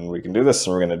 We can do this,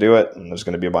 and we're going to do it. And there's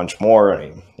going to be a bunch more.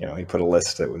 And he put a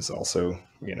list that was also,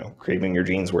 Craving Your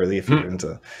Genes worthy if you're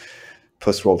into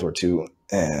post World War II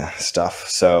stuff.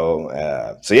 So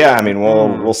yeah, I mean,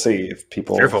 we'll see if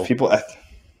people.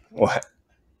 What?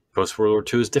 Post World War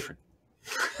II is different.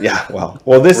 Yeah, well,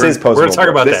 this is post. We're going to talk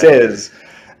about this that. Is,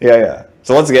 yeah.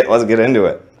 So let's get into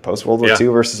it. Post World War II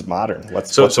versus modern.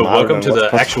 So welcome to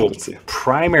the actual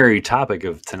primary topic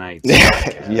of tonight's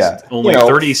podcast. Yeah, only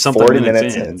 30-something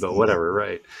minutes in, but whatever,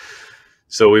 right?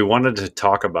 So we wanted to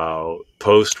talk about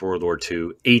post World War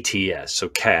II ATS. So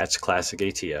CATS, classic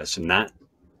ATS, not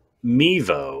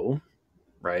Mevo,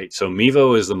 right? So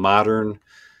Mevo is the modern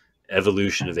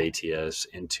evolution of ATS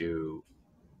into.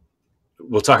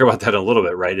 We'll talk about that in a little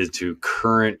bit, right? Into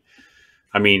current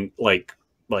I mean, like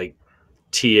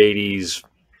T80s,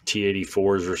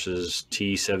 T84s versus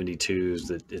T72s.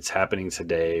 That it's happening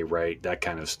today, right? That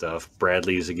kind of stuff.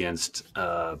 Bradley's against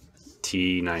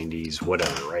T90s,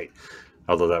 whatever, right?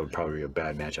 Although that would probably be a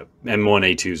bad matchup.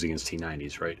 M1A2s against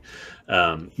T90s, right?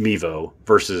 Mevo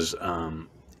versus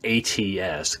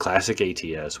ATS, classic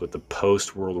ATS with the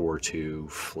post World War II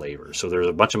flavor. So there's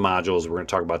a bunch of modules. We're going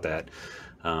to talk about that.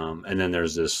 And then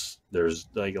there's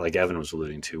like Evan was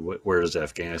alluding to, where does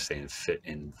Afghanistan fit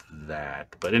in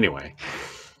that? But anyway,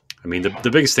 I mean, the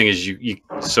biggest thing is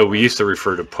so we used to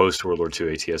refer to post World War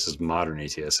II ATS as modern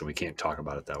ATS, and we can't talk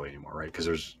about it that way anymore, right? Because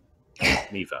there's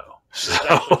Mevo. So It's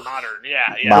actually modern,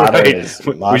 yeah. Modern Right. is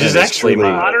Which modern is actually truly-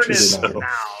 Modern truly is modern. now,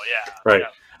 yeah. right. Yeah.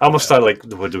 I almost thought, like,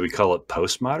 what do we call it?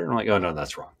 Postmodern? I'm like, oh no,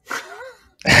 that's wrong.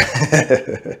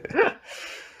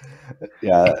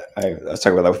 Yeah, I was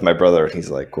talking about that with my brother, and he's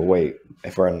like, "Well, wait,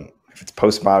 if it's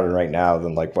postmodern right now,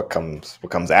 then like what comes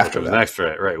after Comes that? next,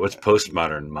 right? What's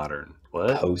postmodern? Modern?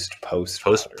 What?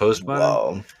 Postmodern. Postmodern?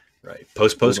 Whoa. Right.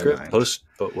 Postscript? mind.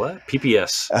 But what?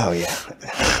 PPS. Oh yeah.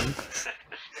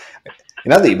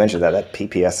 Now that you mentioned that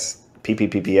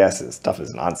PPPS stuff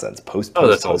is nonsense. That's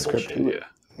all postscript. bullshit. Yeah.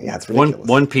 Yeah, it's ridiculous.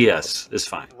 One PS is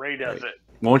fine. Ray does it.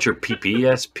 Won't your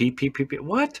PPS? PPP?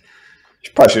 What? You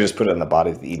probably should just put it in the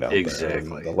body of the email.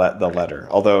 Exactly. The letter.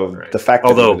 Although Right. the fact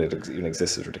that it even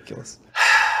exists is ridiculous.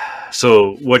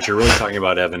 So what you're really talking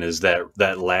about, Evan, is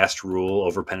that last rule,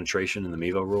 over penetration in the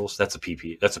Mevo rules. That's a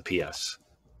PP. That's a PS.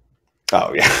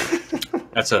 Oh yeah.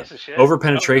 That's a Piece of shit. over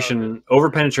penetration. Over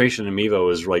penetration in Mevo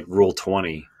is like rule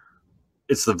 20.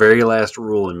 It's the very last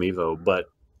rule in Mevo, but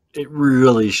it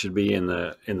really should be in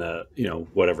the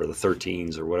whatever the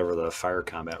 13s or whatever the fire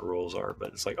combat rules are.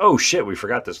 But it's like, oh shit, we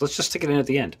forgot this. Let's just stick it in at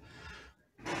the end.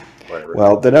 Whatever.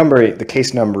 Well, the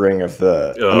case numbering of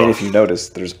the. I mean, Ugh. if you notice,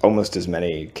 there's almost as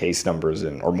many case numbers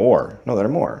or more. No, there are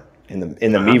more in the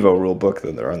Mevo rule book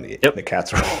than there are in the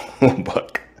Cats rule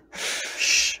book.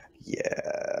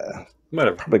 Yeah,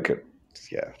 Whatever. probably could.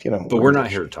 Yeah, But we're not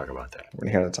here to talk about that. We're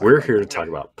here to talk. We're about here to talk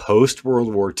about post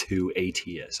World War II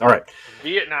ATS. All right.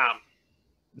 Vietnam.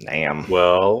 Damn.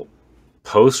 Well,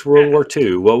 post World War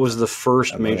II, what was the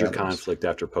first Among major others. conflict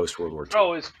after post World War II?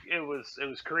 Oh, it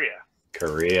was Korea.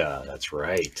 Korea. That's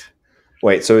right.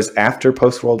 Wait, so is after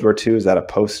post World War II? Is that a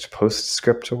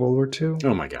postscript to World War II?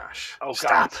 Oh my gosh. Oh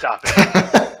Stop. God, stop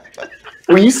it.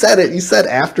 Well, you said it. You said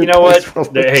after. You know what?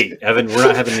 post-World War Hey, II. Evan, we're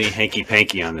not having any hanky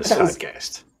panky on this That was-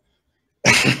 podcast.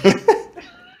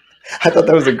 I thought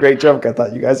that was a great joke. I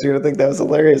thought you guys were going to think that was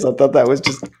hilarious. I thought that was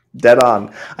just dead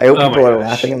on. I hope Oh people my are gosh.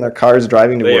 laughing in their cars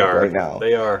driving to They work are right now.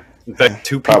 They are. In fact,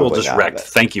 two people Probably just not, wrecked. but-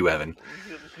 Thank you, Evan.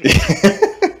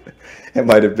 It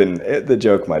might have been the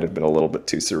joke might have been a little bit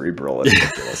too cerebral and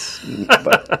ridiculous,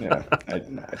 but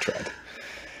I tried.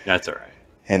 That's all right.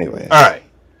 Anyway, All right.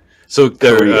 So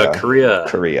Korea.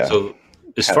 Korea. So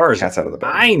as far as cat's out of the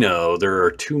bag. I know, there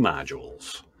are two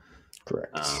modules.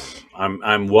 Correct.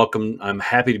 I'm welcome. I'm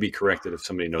happy to be corrected if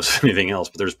somebody knows anything else.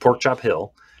 But there's Pork Chop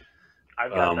Hill,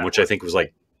 I've got that which one. I think was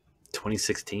like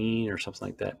 2016 or something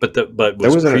like that. But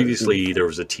There was previously there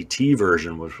was a TT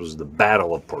version, which was the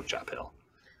Battle of Pork Chop Hill.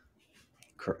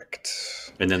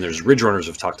 Correct. And then there's Ridge Runners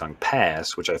of Toktung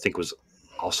Pass, which I think was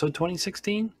also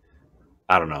 2016.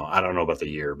 I don't know. I don't know about the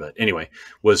year, but anyway,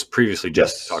 was previously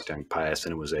just Yes. Toktung Pass,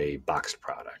 and it was a boxed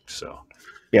product. So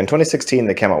Yeah, in 2016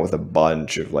 they came out with a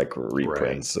bunch of like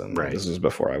reprints, and right. this was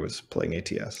before I was playing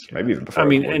ATS, maybe even before. I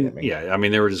mean, was and wargaming. yeah, I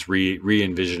mean, they were just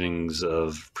re-envisionings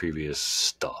of previous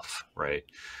stuff, right?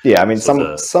 Yeah, I mean,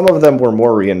 So some of them were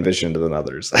more re-envisioned than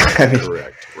others. I mean,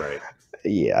 Correct, right.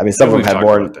 yeah, I mean, some of We've them had talked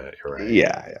more. about that, you're right.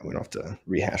 Yeah, we don't have to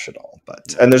rehash it all.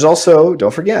 But and there's also,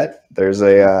 don't forget, there's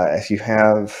a if you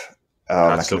have.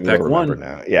 I'm not Stove going to Pack remember 1.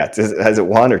 now. Yeah, has it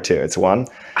one or two? It's one.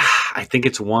 I think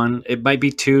it's one. It might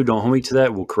be two. Don't hold me to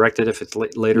that. We'll correct it if it's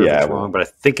later Yeah, if it's wrong. But I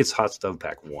think it's Hot Stove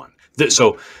Pack 1.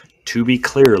 So to be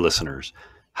clear, listeners,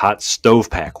 Hot Stove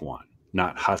Pack 1,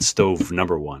 not Hot Stove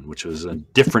number 1, which was a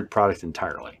different product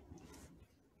entirely.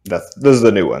 Those are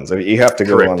the new ones. I mean, you have to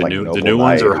go Correct. on The like new Noble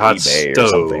ones Knight are or Hot eBay Stove. or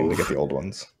something to get the old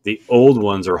ones. The old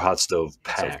ones are Hot Stove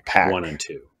Pack, Pack. 1 and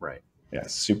 2, right? Yeah,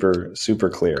 super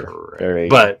clear. Correct. Very.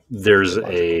 But there's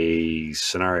logical. a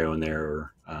scenario in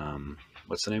there.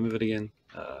 What's the name of it again?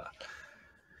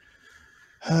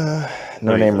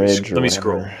 No Name Ridge. Let me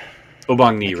scroll.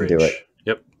 Obong Knee can do Ridge. it.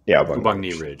 Yep. Yeah, Ubang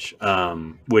Knee Ridge,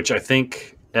 which I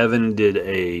think Evan did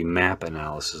a map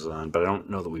analysis on, but I don't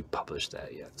know that we published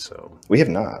that yet. So, We have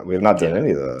not. We have not done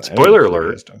any of the spoiler any of the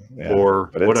alert, stuff. Yeah, or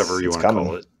but it's- whatever you it's want to coming.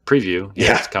 call it, preview. Yeah,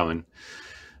 Yeah. it's coming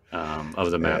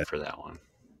of the map Yeah. for that one.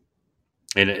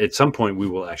 And at some point, we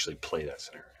will actually play that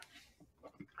scenario.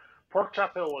 Pork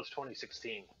Chop Hill was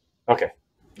 2016. Okay,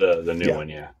 the new Yeah. one,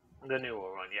 yeah. The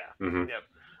newer one, yeah. Mhm. Yep.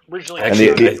 Originally, Actually,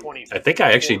 came out in the- 20. I think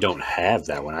I actually don't have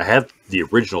that one. I have the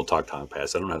original Talk Tongue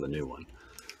Pass. I don't have the new one.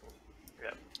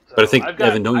 Yep. So But I think, I've got-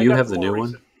 Evan, don't I you got have the more new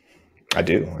recent. one? I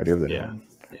do have the new Yeah. one.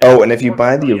 Oh, and if you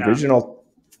buy the Yeah. original,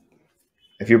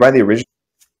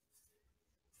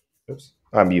 oops,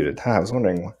 I'm muted. I was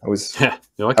wondering. I was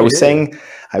No, I was saying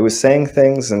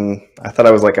things, and I thought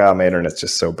I was like, oh, my internet's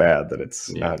just so bad that it's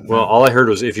not. Well, all I heard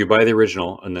was if you buy the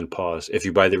original and then pause. If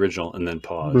you buy the original and then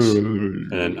pause.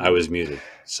 And then I was muted.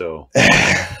 So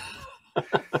Yeah,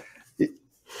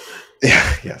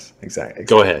 yes, exactly.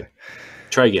 go ahead.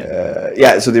 Try again.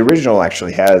 Yeah, so the original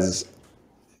actually has.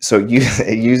 So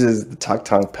it uses the Talk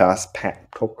Tongue Pass map.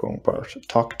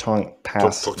 Talk Tongue?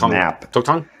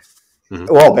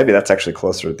 Well, maybe that's actually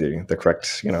closer to the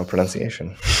correct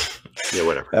pronunciation. Yeah,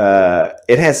 whatever.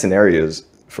 It has scenarios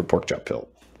for Pork Chop Hill,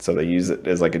 so they use it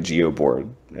as like a geo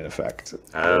board in effect,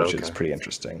 which is pretty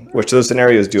interesting. Which those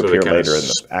scenarios do appear later in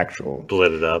the actual.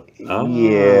 Split it up. Oh.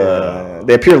 Yeah,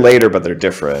 they appear later, but they're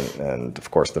different, and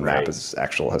of course the map is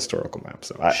actual historical map.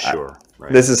 So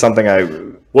this is something I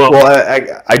do.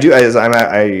 That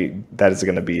is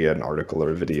going to be an article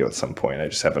or a video at some point. I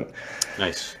just haven't.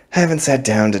 Nice. I haven't sat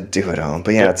down to do it all,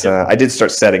 but yeah, I did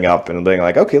start setting up and being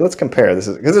like, okay, let's compare this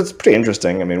because it's pretty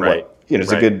interesting. I mean,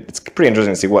 it's pretty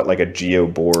interesting to see what like a geo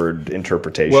board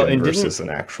interpretation versus an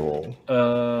actual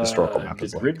historical map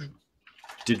is like.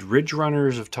 Did Ridge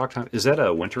Runners of Talk Tongue, is that a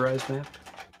winterized map?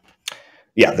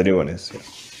 Yeah, the new one is.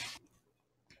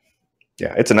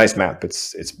 Yeah, it's a nice map.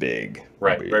 It's big.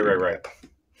 Right. But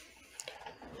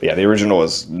yeah, the original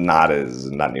was not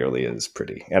nearly as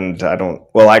pretty. And I don't.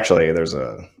 Well, actually, there's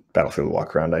a Battlefield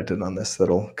walk around I did on this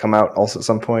that'll come out also at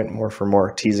some point, for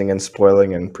more teasing and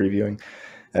spoiling and previewing.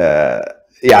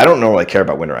 Yeah, I don't normally care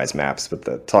about winterized maps, but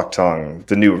the Talk Tongue,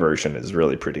 the new version, is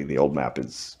really pretty. The old map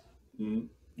is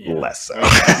less so.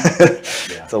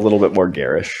 It's a little bit more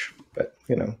garish, but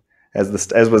as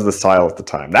was the style at the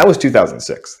time. That was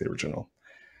 2006. The original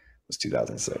was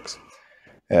 2006.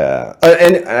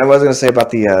 And I was going to say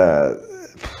about the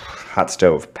Hot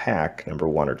Stove Pack number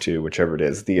 1 or 2, whichever it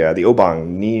is. The Obong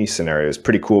Ni scenario is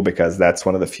pretty cool because that's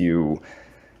one of the few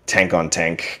tank on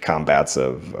tank combats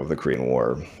of the Korean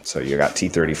War. So you got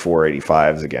T-34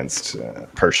 85s against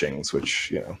Pershings,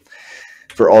 which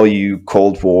for all you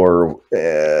Cold War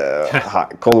gone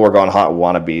hot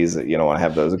wannabes that want to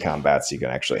have those combats, you can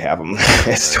actually have them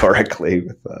historically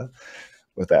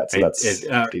with that. So that's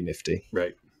pretty nifty,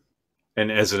 right? And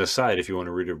as an aside, if you want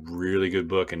to read a really good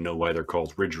book and know why they're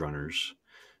called Ridge Runners,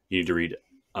 you need to read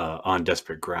On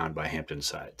Desperate Ground by Hampton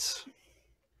Sides.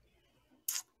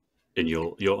 And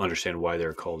you'll understand why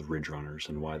they're called Ridge Runners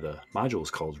and why the module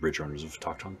is called Ridge Runners of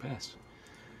Talk Tongue Pass.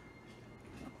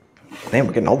 Man,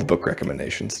 we're getting all the book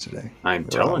recommendations today. I'm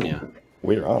telling you.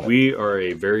 We're on it. We are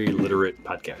a very literate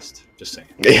podcast. Just saying.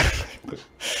 Yeah.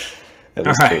 All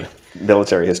right.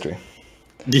 Military history.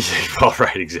 Yeah, well,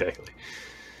 right, exactly.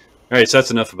 All right, so that's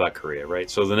enough about Korea, right?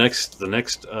 So the next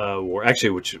war,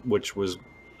 actually, which was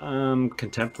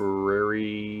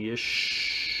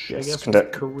contemporary-ish, Yes, I guess,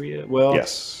 with Korea. Well,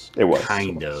 yes, it was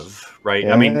kind of, right?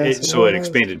 Yes, I mean, it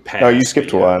expanded past. No, you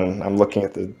skipped one. I'm looking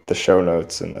at the show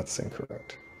notes, and that's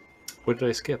incorrect. What did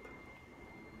I skip?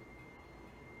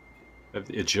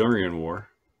 The Algerian War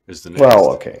is the next.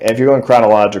 Well, okay. If you're going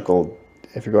chronological,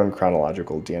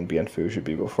 Dien Bien Phu should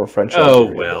be before French. Oh,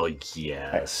 well,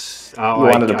 yes. You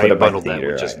wanted to put it by bundled that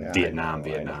theater, with just Vietnam.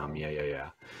 Yeah.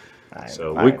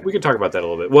 So we can talk about that a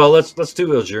little bit. Well, let's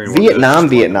do Algerian Vietnam.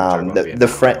 War.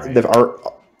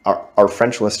 Our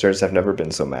French listeners have never been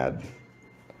so mad.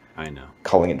 I know.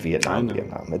 Calling it Vietnam.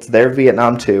 It's their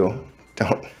Vietnam too.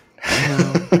 Don't.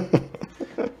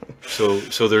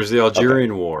 So there's the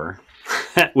Algerian War,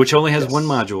 which only has one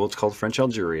module. It's called French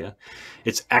Algeria.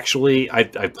 It's actually,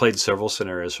 I've played several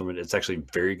scenarios from it. It's actually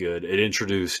very good. It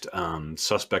introduced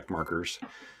suspect markers,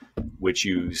 which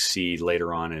you see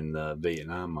later on in the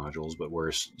Vietnam modules, but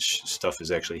where stuff is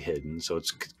actually hidden. So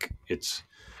it's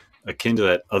akin to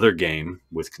that other game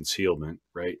with concealment,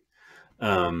 right?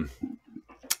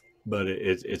 But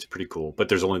it's pretty cool. But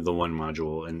there's only the one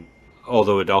module, and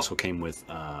although it also came with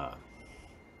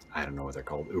I don't know what they're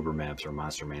called, Uber maps or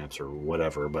monster maps or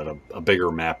whatever, but a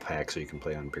bigger map pack so you can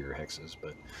play on bigger hexes.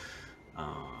 But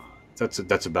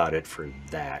that's about it for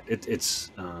that.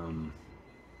 It's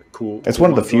cool. It's one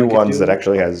of the few ones that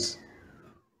actually has.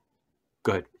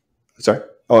 Go ahead. Sorry.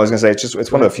 Oh, I was gonna say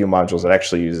it's one of the few modules that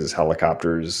actually uses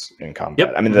helicopters in combat.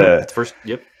 Yep. I mean the first.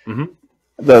 Yep. Mm-hmm.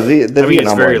 The Vietnam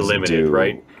it's very ones limited,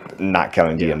 right? Not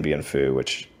counting Dien Bien Phu,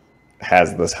 which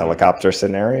has this helicopter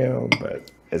scenario, but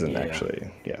isn't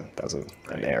actually. Yeah, that was an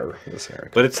error in this area.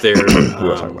 But it's there. We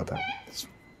will talk about that. As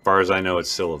far as I know, it's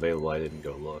still available. I didn't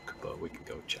go look, but we can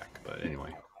go check. But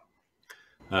anyway.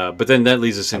 But then that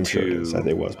leads us into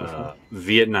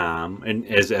Vietnam. And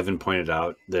as Evan pointed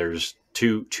out, there's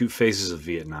two phases of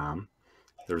Vietnam.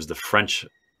 There was the French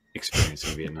experience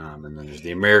in Vietnam, and then there's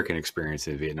the American experience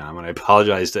in Vietnam. And I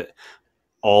apologize to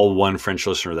all one French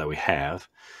listener that we have.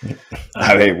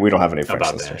 I mean, we don't have any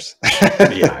French listeners.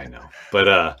 Yeah, I know.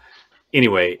 But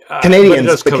anyway,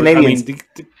 Canadians.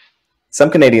 Some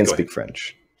Canadians speak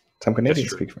French. Some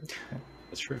Canadians speak French. Yeah.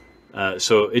 That's true.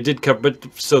 So it did cover, but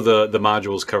so the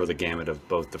modules cover the gamut of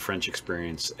both the French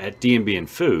experience at D&B and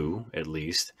Phu, at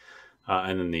least,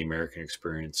 and then the American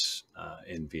experience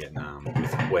in Vietnam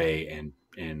with Hue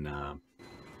and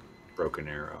Broken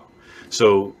Arrow.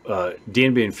 So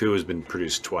D&B and Phu has been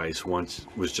produced twice. Once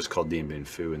was just called D&B and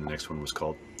Phu, and the next one was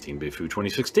called D&B Phu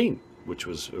 2016, which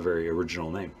was a very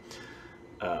original name.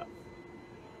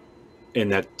 And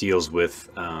that deals with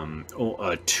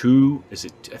two. I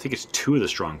think it's two of the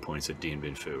strong points at D and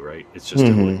Bin Phu, right? It's just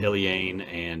Iliane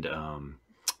and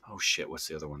oh shit, what's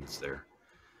the other one that's there?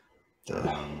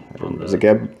 Is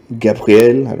it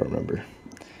Gabriel? I don't remember.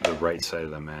 The right side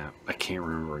of the map. I can't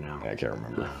remember now. I can't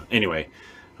remember. Anyway,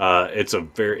 it's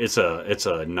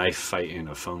a knife fight in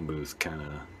a phone booth kind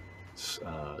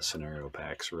of scenario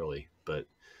packs, really, but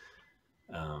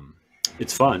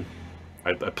it's fun.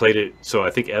 I played it. So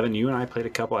I think Evan, you and I played a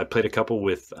couple. I played a couple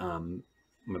with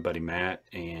my buddy Matt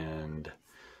and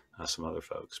some other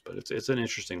folks. But it's an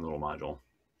interesting little module.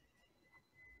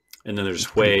 And then there's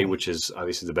Hue, which is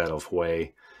obviously the Battle of Hue.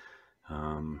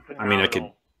 I mean,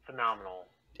 phenomenal.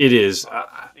 It is.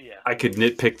 Yeah. I could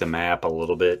nitpick the map a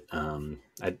little bit.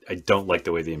 I don't like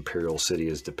the way the Imperial City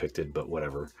is depicted, but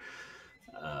whatever.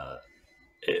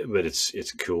 But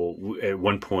it's cool. At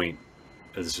one point,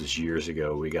 this was years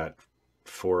ago, we got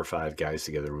 4 or 5 guys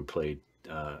together and we played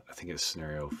I think it's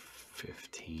scenario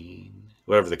 15,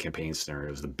 whatever the campaign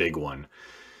scenario is, the big one,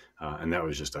 and that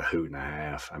was just a hoot and a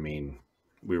half. I mean,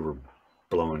 we were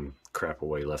blowing crap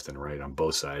away left and right on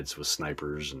both sides with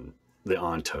snipers and the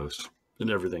on-toast and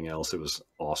everything else. It was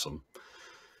awesome.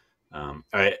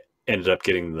 I ended up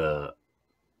getting the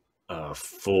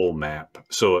full map,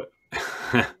 so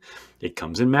it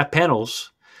comes in map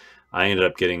panels. I ended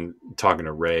up talking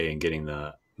to Ray and getting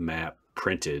the map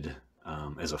printed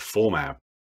as a full map.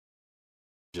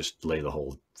 Just lay the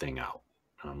whole thing out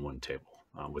on one table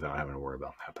without having to worry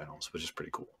about map panels, which is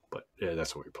pretty cool. But yeah,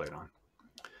 that's what we played on.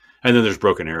 And then there's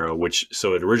Broken Arrow,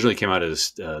 so it originally came out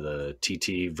as the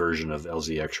TT version of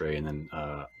LZ X-Ray, and then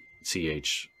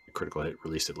CH Critical Hit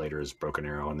released it later as Broken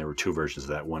Arrow. And there were 2 versions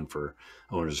of that, one for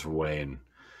owners of Hue and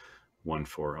one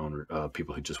for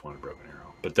people who just wanted Broken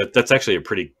Arrow. But that's actually a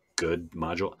pretty good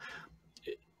module.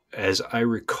 As I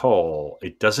recall,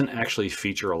 it doesn't actually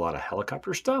feature a lot of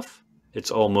helicopter stuff. It's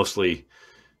all mostly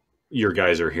your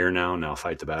guys are here now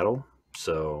fight the battle.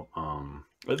 So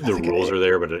the rules are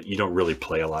there, but you don't really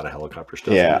play a lot of helicopter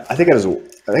stuff. Yeah, I think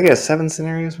it has 7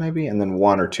 scenarios maybe, and then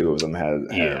 1 or 2 of them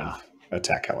have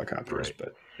attack helicopters. Right.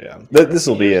 But yeah, this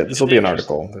will be an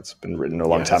article that's been written a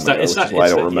long time ago, which is why I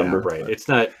don't remember. Right, it's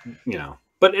not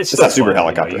but it's not super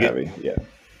helicopter heavy. Yeah.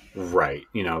 Right,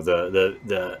 the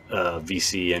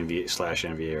VC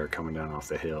NVA are coming down off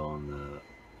the hill, and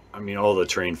all the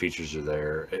terrain features are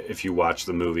there. If you watch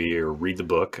the movie or read the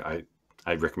book,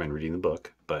 I'd recommend reading the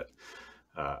book. But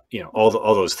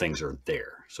all those things are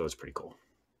there, so it's pretty cool.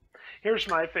 Here's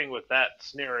my thing with that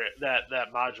scenario,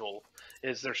 that module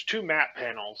is there's 2 map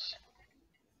panels.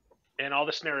 In all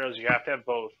the scenarios, you have to have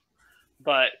both,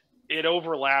 but it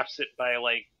overlaps it by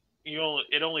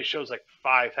it only shows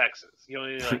 5 hexes. You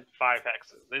only need 5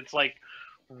 hexes. It's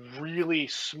really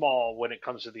small when it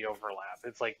comes to the overlap.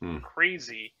 It's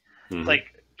crazy. Mm-hmm. It's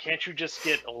can't you just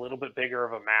get a little bit bigger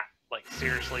of a map?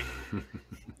 Seriously.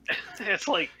 It's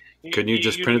couldn't you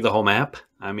just printed the whole map?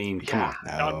 I mean, come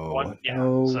on.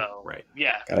 No. So right.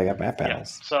 Yeah. Gotta get map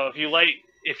panels. Yeah. So if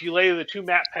you lay the 2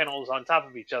 map panels on top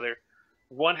of each other,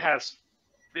 one has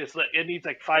it needs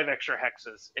 5 extra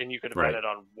hexes, and you could have done it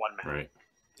on 1 map. Right.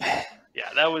 Yeah,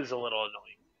 that was a little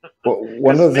annoying. Well,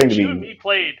 one other thing you and me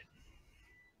played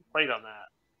on that.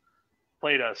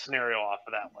 Played a scenario off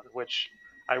of that one, which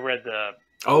I read the.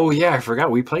 Oh yeah, I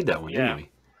forgot we played that one, didn't we?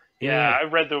 Yeah, I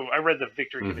read the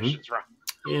victory conditions wrong.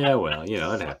 Yeah, well,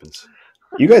 it happens.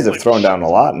 You guys have thrown down a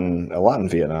lot in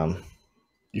Vietnam.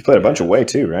 You played a bunch of Hue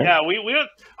too, right? Yeah, we went.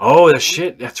 Oh,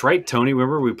 shit! That's right, Tony.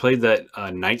 Remember we played that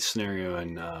night scenario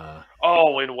in in Hue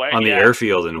on the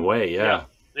airfield in Hue. Yeah.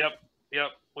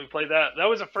 Yep. We played that. That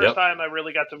was the first time I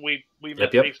really got to we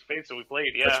met face to face, so we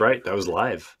played. Yeah, that's right. That was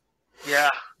live. Yeah,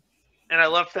 And I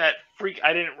left that freak.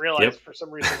 I didn't realize Yep. for some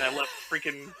reason I left the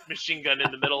freaking machine gun in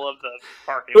the middle of the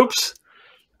parking. Oops.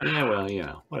 Yeah,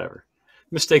 well, whatever.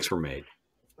 Mistakes were made.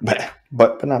 But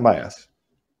not by us.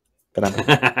 But not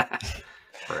by us.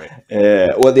 Right.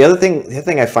 Well, the other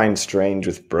thing I find strange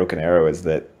with Broken Arrow is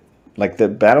that, like, the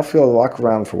battlefield walk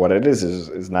around for what it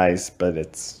is nice, but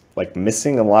it's like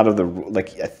missing a lot of the,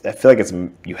 like, I feel like it's,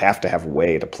 you have to have a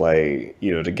way to play,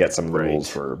 to get some rules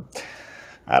for,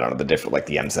 I don't know, the different, like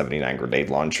the M79 grenade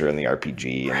launcher and the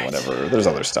RPG and whatever. There's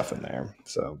other stuff in there.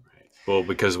 So, well,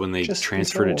 because when they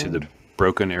transferred it to the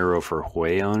Broken Arrow for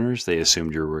Huey owners, they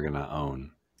assumed you were going to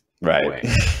own right.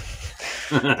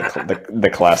 the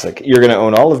classic. You're going to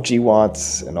own all of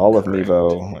GWATS and all of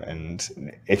Mevo, and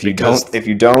if you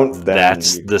don't, then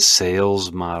that's the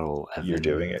sales model. Evan. You're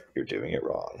doing it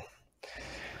wrong.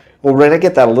 Well, right, I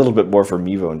get that a little bit more for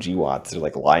Mevo and GWATS. They're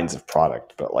like lines of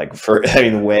product, but like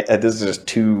this is just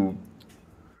two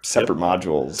separate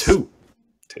modules.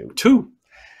 Two.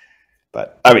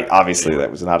 But I mean, obviously,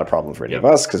 that was not a problem for any of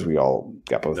us because we all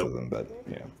got both of them. But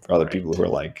for other people who are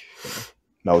like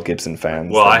Mel Gibson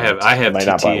fans, well, I have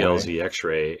TTLZ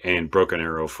X-Ray and Broken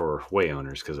Arrow for Huey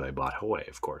owners because I bought Huey,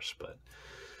 of course. But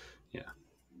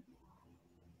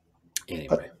anyway,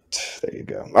 but there you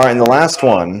go. All right, and the last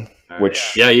one.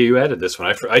 Which you added this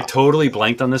one. I totally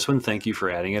blanked on this one. Thank you for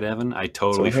adding it, Evan. I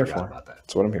totally forgot about that.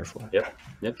 That's what I'm here for. Yep.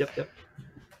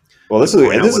 Well, this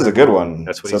is a good one.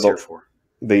 That's what he's here for.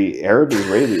 The Arab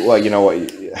Israeli. Well, you know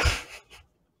what?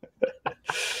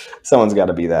 Someone's got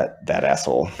to be that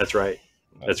asshole. That's right.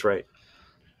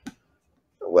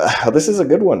 Well, this is a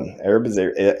good one. Arab is.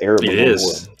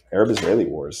 Arab-Israeli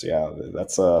wars. Yeah,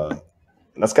 that's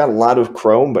got a lot of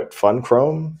Chrome, but fun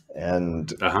Chrome.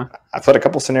 And I've played a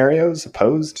couple scenarios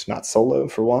opposed, not solo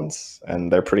for once, and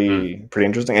they're pretty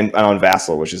interesting. And on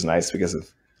Vassal, which is nice because of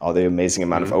all the amazing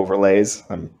amount of overlays.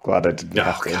 I'm glad I didn't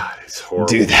have to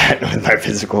do that with my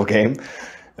physical game.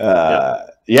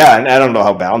 Yeah, and I don't know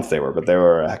how balanced they were, but they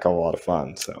were a heck of a lot of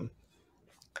fun. So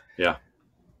yeah,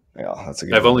 that's a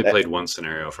good. I've only played one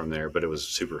scenario from there, but it was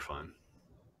super fun.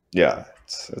 Yeah,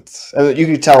 it's you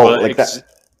can tell like that.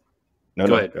 No,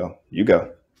 go. You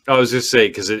go. I was just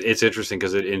saying because it's interesting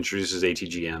because it introduces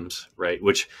ATGMs, right?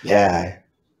 Which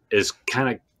is kind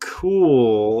of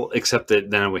cool, except that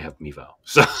then we have Mevo.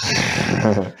 So,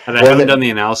 and I haven't done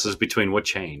the analysis between what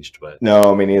changed, but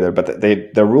no, me neither. But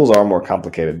the rules are more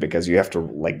complicated because you have to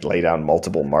like lay down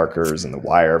multiple markers in the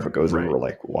wire if it goes over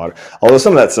like water. Although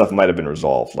some of that stuff might have been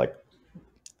resolved. Like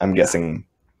I'm guessing.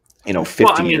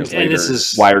 50 years later,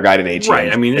 wire-guided ATGMs,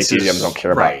 right. I mean, ATGMs don't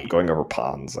care about going over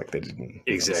ponds like they didn't.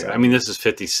 Exactly. I mean, this is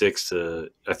 56 to,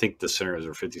 I think the scenarios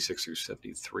are 56 through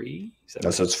 73. No,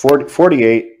 so it's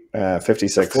 48,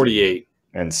 56, 48,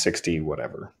 and 60,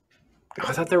 whatever. Oh,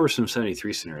 I thought there were some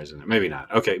 73 scenarios in it. Maybe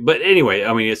not. Okay. But anyway,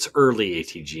 I mean, it's early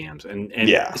ATGMs.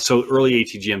 And so early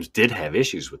ATGMs did have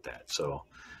issues with that. So,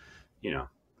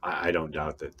 I don't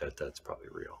doubt that that's probably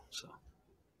real. So.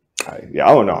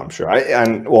 Oh no, I'm sure.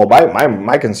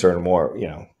 My concern more,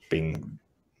 being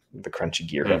the crunchy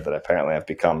gearhead that apparently I've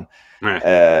become,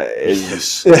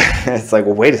 is it's like,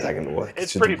 well, wait a second,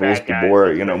 should the rules be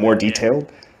more, more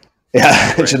detailed?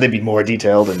 Yeah, should they be more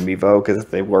detailed in Mevo because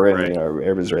they were in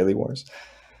Arab-Israeli wars?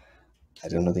 I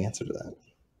don't know the answer to that.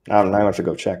 Now I have to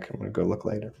go check. I'm going to go look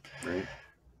later. Right.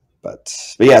 But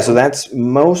yeah, so that's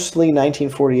mostly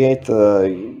 1948.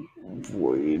 The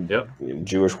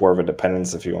Jewish War of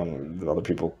Independence, if you want. Other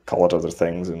people call it other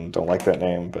things and don't like that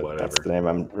name, but that's the name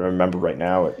I remember right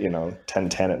now at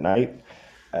 10:10 at night.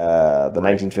 The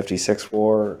 1956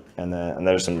 war, and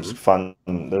there's some fun.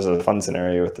 There's a fun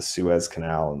scenario with the Suez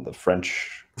Canal and the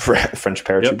French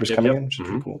paratroopers coming in, which is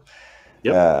pretty cool.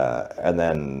 And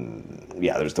then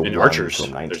there's the one Archers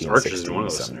from 1960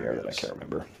 that I can't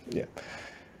remember. Yeah.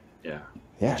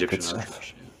 Egyptian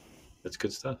Archers. That's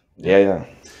good stuff. Yeah,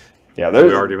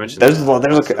 we already mentioned.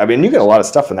 I mean, you get a lot of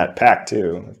stuff in that pack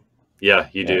too. Yeah,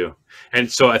 you do. And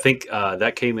so I think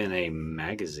that came in a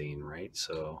magazine, right?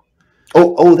 So. That's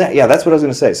what I was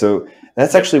going to say. So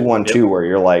that's actually one too, where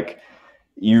you're like,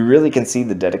 you really can see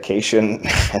the dedication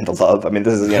and the love. I mean,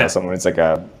 this is someone. It's like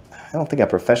I don't think a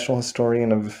professional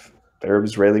historian of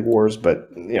Arab-Israeli wars, but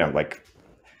like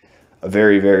a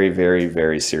very, very, very,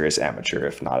 very serious amateur,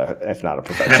 if not a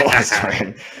professional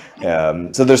historian.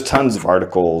 So there's tons of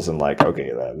articles and like, okay,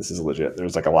 this is legit.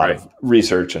 There's like a lot of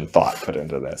research and thought put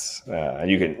into this. And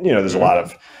you can, there's a lot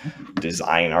of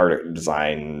designer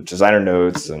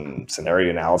notes and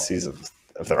scenario analyses of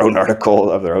their own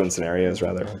article, of their own scenarios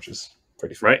rather, which is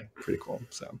pretty fun, pretty cool.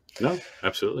 So no,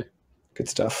 absolutely. Good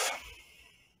stuff.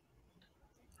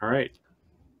 All right.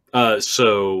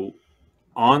 So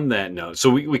on that note, so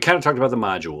we kind of talked about the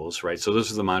modules, right? So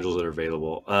those are the modules that are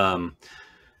available.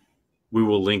 We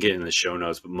will link it in the show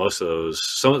notes, but most of those,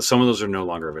 some of those are no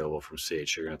longer available from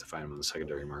CH. You're gonna have to find them in the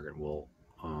secondary market. We'll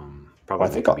probably I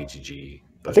think BGG.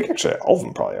 I think actually all of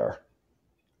them probably are.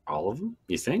 All of them?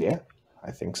 You think? Yeah,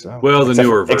 I think so. Well, the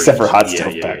newer versions. Except for Hot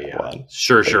Stove Pack 1.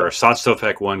 Sure. Yeah. Hot Stove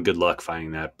Pack 1, good luck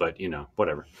finding that, but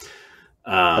whatever.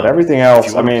 But everything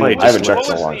else, I mean, I haven't checked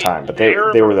in a long the time, but they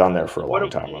were on there for a long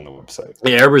what- time on the website.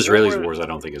 Yeah, Arab Israelis Wars, I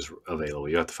don't think is available.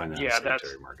 You have to find that in Yeah, the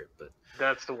secondary market. But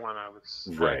That's the one I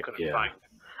Right, couldn't yeah. find.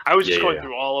 I was just Yeah, going yeah.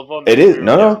 through all of them. It is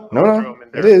no.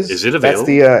 It is. Is it That's available?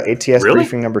 the ATS Really?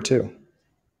 briefing number 2.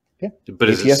 But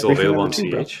is it ATS still briefing available on number 2,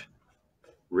 bro. CH?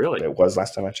 Really? It was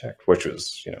last time I checked, which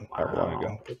was however long Wow.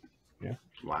 ago. But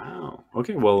Wow.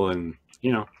 Okay. Well, then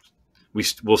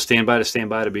we'll stand by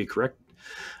to be correct.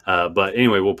 But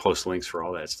anyway, we'll post links for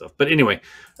all that stuff. But anyway,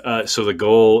 so the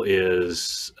goal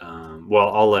is,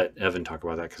 I'll let Evan talk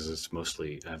about that because it's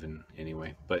mostly Evan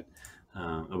anyway. But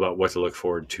about what to look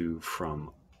forward to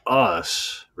from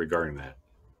us regarding that,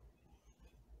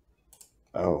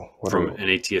 from an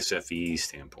ATSFE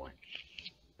standpoint.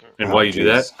 And while you do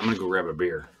that, I'm gonna go grab a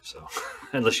beer. So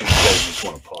unless you guys just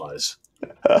want to pause.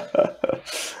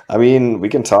 I mean, we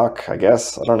can talk, I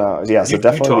guess. I don't know. Yeah, so You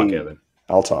definitely. talk, Evan.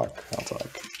 I'll talk.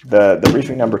 The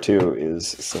briefing number 2 is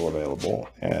still available.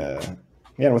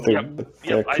 With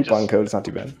the coupon code, it's not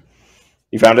too bad.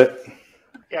 You found it?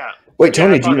 Yeah. Wait,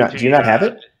 Tony, I do you found not have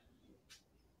it?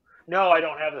 No, I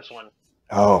don't have this one.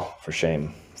 Oh, for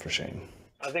shame.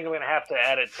 I think I'm gonna have to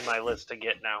add it to my list to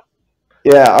get now.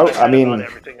 Yeah, I bought mean,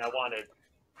 everything I wanted.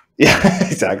 yeah,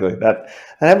 exactly. That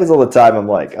happens all the time. I'm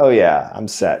like, oh yeah, I'm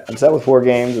set. I'm set with War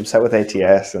Games. I'm set with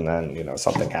ATS, and then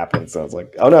something happens. So I was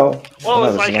like, oh no. Well, no,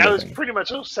 it's like I was thing. pretty much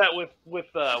so set with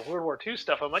World War II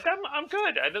stuff. I'm like, I'm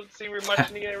good. I don't see very much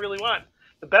anything I really want.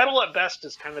 The Battle at Best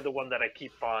is kind of the one that I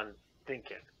keep on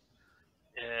thinking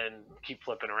and keep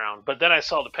flipping around. But then I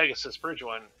saw the Pegasus Bridge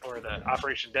one, or the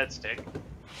Operation Dead Stick.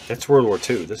 That's World War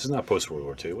II. This is not post World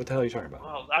War II. What the hell are you talking about?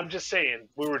 Well, I'm just saying.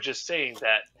 We were just saying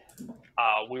that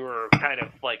we were kind of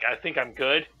like, I think I'm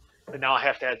good, but now I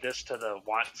have to add this to the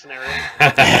want scenario.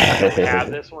 I don't have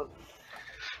this one.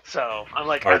 So I'm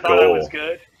like, I thought I was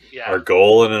good. Yeah. Our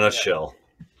goal in a nutshell.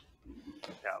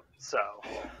 Yeah. So,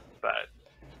 but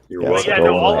You're That's welcome. the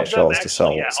goal all in of the nutshell them is to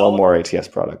actually, sell more ATS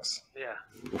products. yeah,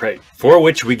 Right. For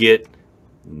which we get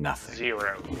nothing.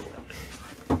 0.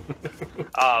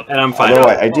 And I'm fine. Although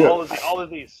I do. All of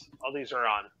these are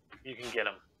on. You can get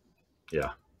them.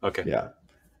 Yeah. Okay. Yeah.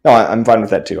 No, I'm fine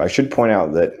with that too. I should point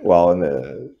out that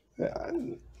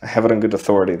I have it on good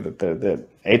authority that the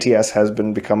ATS has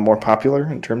become more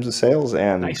popular in terms of sales,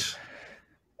 and Nice.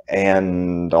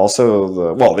 And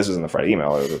also this is in the Friday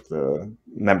email, that the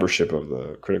membership of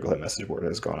the Critical Hit message board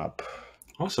has gone up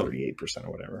Awesome. 38%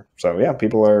 or whatever. So yeah,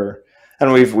 people are,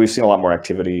 and we've seen a lot more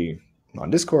activity on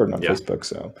Discord and on Facebook.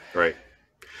 So right.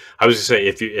 I was going to say,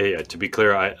 if you to be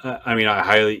clear, I mean, I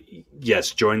highly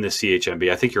join the CHMB.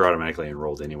 I think you're automatically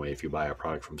enrolled anyway if you buy a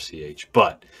product from CH.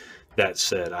 But that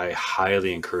said, I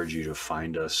highly encourage you to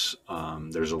find us.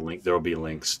 There's a link. There will be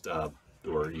links,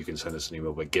 or you can send us an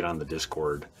email. But get on the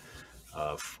Discord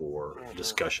for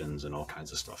discussions and all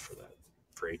kinds of stuff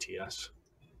for ATS,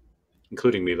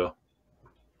 including Mevo.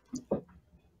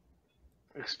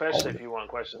 Especially if you want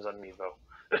questions on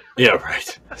Mevo. Yeah.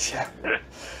 Right. yeah.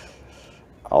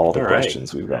 All the All right.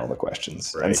 questions. We've got all the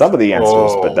questions. Right. And some of the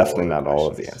answers, but definitely the not all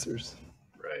of the questions. answers.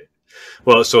 Right.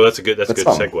 Well, so that's a good fun.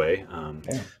 segue.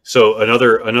 Yeah. So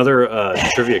another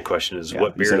trivia question is, Yeah,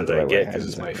 what you beer said it did the I right way. get? I Because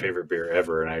it's didn't my say it. favorite beer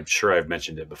ever, and I'm sure I've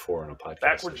mentioned it before on a podcast.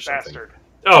 Backwards or something. bastard.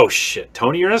 Oh shit,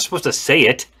 Tony, you're not supposed to say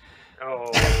it,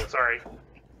 Oh, sorry.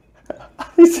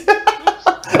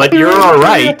 but you're all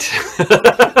right.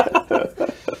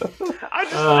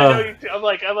 I know you. I'm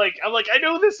like, I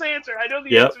know this answer. I know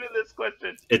the Yep. answer to this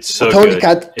question. It's so Tony good.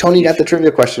 got the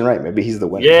trivia question right. Maybe he's the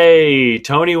winner. Yay!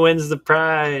 Tony wins the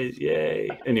prize. Yay!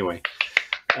 Anyway,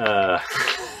 good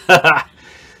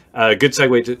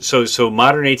segue. So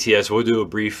modern ATS. We'll do a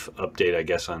brief update, I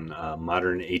guess, on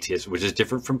modern ATS, which is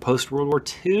different from post World War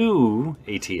II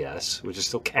ATS, which is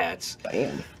still cats.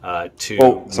 Damn.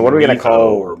 So what are we going to Mevo call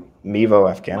or Mevo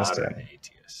Afghanistan? modern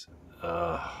ATS?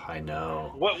 I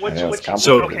know. What's I know, it's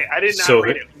so, complicated. okay, I did not So-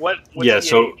 read it. What's yeah, the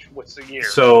so- age? What's the year?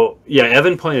 So yeah,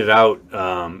 Evan pointed out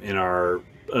in our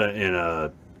in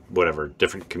a whatever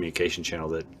different communication channel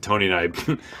that Tony and I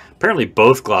apparently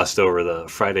both glossed over the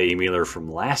Friday emailer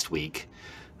from last week.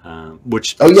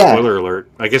 Which spoiler alert?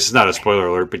 I guess it's not a spoiler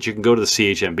alert, but you can go to the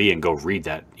CHMB and go read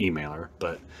that emailer.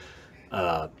 But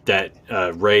that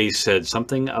Ray said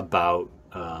something about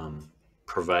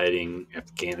providing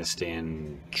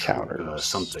Afghanistan Counters.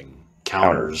 something.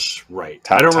 Counters, right.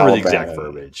 Ta- I don't remember the Taliban exact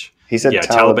verbiage. He said Yeah,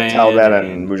 Taliban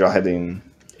and Mujahideen.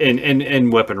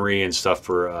 And weaponry and stuff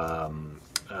for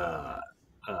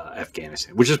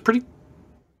Afghanistan, which is pretty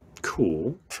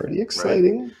cool. Pretty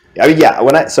exciting. Right? I mean, yeah.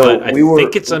 When I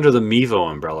think it's under the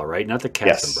Mevo umbrella, right? Not the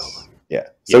CAS umbrella. Yeah.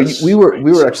 So we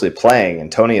were actually playing,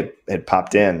 and Tony had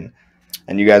popped in,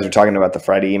 and you guys were talking about the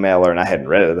Friday emailer, and I hadn't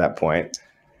read it at that point.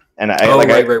 And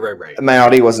right. My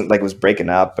audio was breaking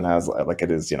up, and I was like,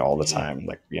 it is, all the time,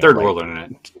 third world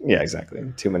internet. Yeah, exactly.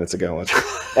 2 minutes ago,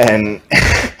 and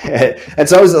and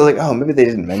so I was like, oh, maybe they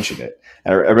didn't mention it,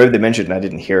 and I maybe they mentioned it and I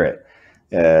didn't hear it.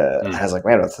 And I was like,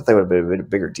 man, I thought they would have been a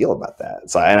bigger deal about that.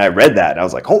 So, and I read that, and I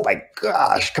was like, oh my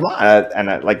gosh, come on! And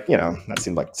that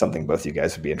seemed like something both you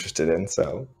guys would be interested in.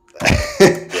 So,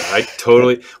 yeah, I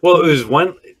totally. Well, it was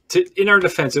one. In our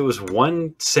defense, it was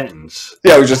one sentence.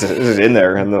 Yeah, it was just in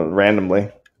there and randomly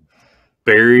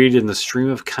buried in the stream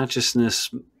of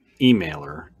consciousness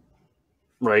emailer,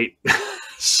 right?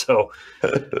 So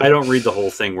I don't read the whole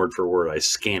thing word for word. I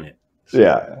scan it. So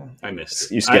yeah, I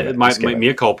missed it. You scan it. My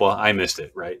mea culpa. I missed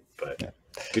it. Right, but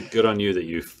good on you that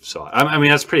you saw it. I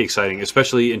mean, that's pretty exciting,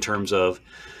 especially in terms of.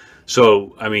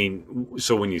 So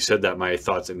when you said that, my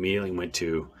thoughts immediately went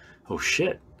to, oh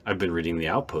shit. I've been reading The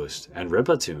Outpost and Red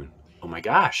Platoon. Oh my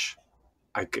gosh,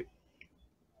 I could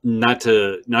not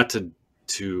to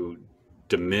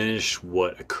diminish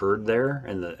what occurred there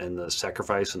and the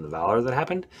sacrifice and the valor that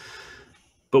happened,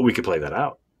 but we could play that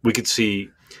out. We could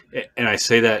see, and I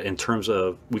say that in terms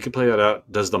of we could play that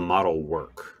out. Does the model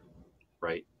work,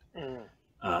 right?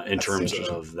 In terms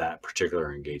of that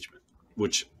particular engagement,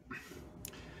 which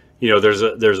there's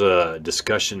a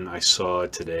discussion I saw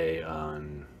today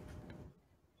on.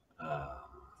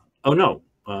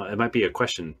 It might be a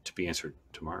question to be answered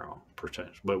tomorrow.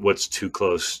 But what's too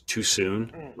close, too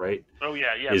soon, right? Oh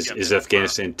yeah. Is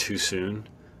Afghanistan too soon?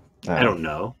 I don't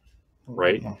know,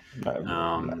 right?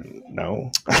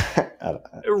 No.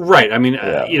 Right. I mean,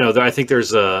 I think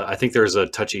there's a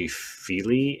touchy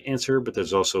feely answer, but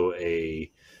there's also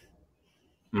a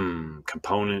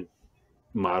component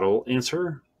model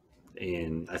answer,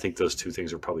 and I think those two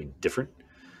things are probably different.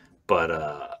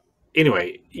 But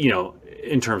anyway,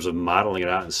 in terms of modeling it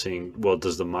out and seeing, well,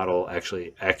 does the model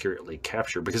actually accurately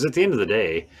capture? Because at the end of the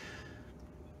day,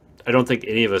 I don't think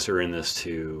any of us are in this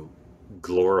to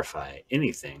glorify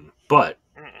anything. But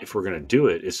if we're going to do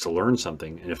it, it's to learn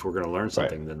something. And if we're going to learn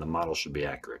something, then the model should be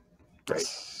accurate. Right.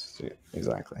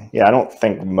 Exactly. Yeah, I don't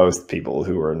think most people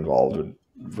who are involved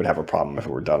would have a problem if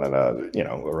it were done in a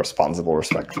responsible,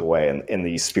 respectful way, in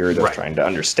the spirit of trying to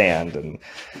understand and.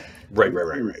 Right.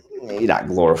 You're not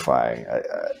glorifying.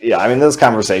 I mean, those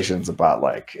conversations about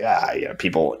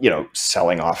people,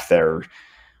 selling off their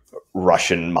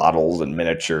Russian models and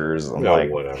miniatures and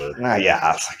whatever. It's like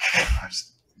I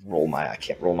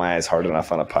can't roll my eyes hard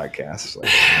enough on a podcast.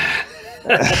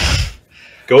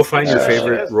 Go find your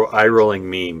favorite eye-rolling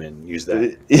meme and use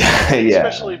that. Yeah.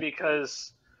 Especially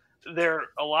because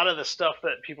a lot of the stuff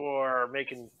that people are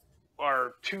making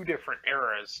are two different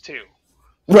eras too.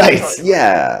 Right.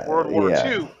 Yeah. World War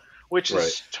II, which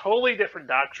is totally different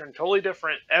doctrine, totally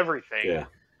different everything.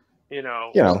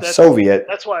 Yeah. Soviet.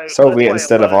 That's why Soviet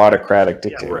instead of autocratic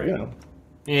dictator. Yeah, right.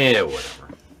 Yeah,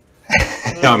 whatever.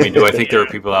 No, I mean, do I think there are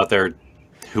people out there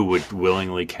who would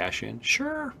willingly cash in?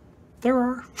 Sure, there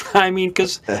are. I mean,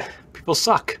 because people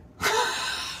suck,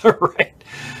 right?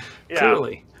 Yeah.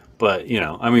 Clearly, but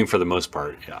for the most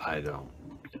part, I don't.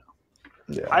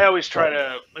 Yeah. I always try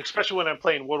to, especially when I'm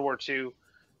playing World War II.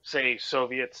 Say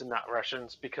Soviets and not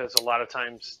Russians, because a lot of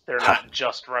times they're not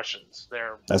just Russians.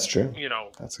 That's true.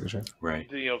 That's true. Right.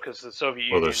 Because the Soviet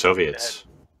Union. Well, they're Soviets.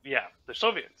 They're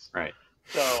Soviets. Right.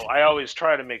 So I always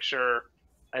try to make sure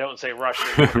I don't say Russians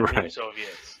and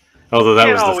Soviets. Although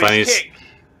that was the funniest.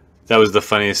 That was the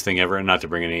funniest thing ever. Not to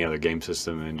bring any other game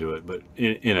system into it, but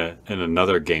in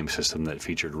another game system that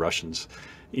featured Russians,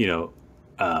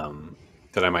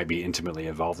 that I might be intimately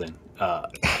involved in.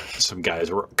 Some guys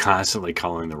were constantly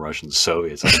calling the Russians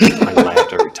Soviets. I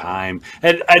laughed every time.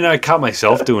 And I caught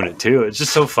myself doing it too. It's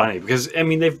just so funny because,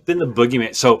 they've been the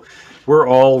boogeyman. So we're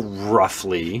all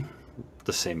roughly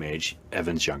the same age.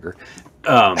 Evan's younger.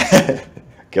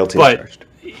 Guilty as charged.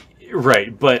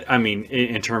 Right. But,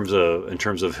 in terms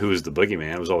of who's the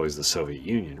boogeyman, it was always the Soviet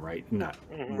Union, right? Not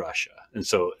Russia. And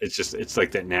so it's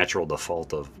like that natural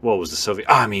default of, what was the Soviet?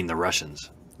 The Russians.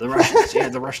 The Russians,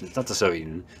 the Russians, not the Soviet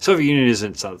Union. Soviet Union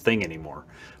isn't a thing anymore.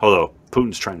 Although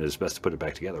Putin's trying his best to put it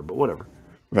back together, but whatever.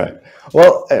 Right.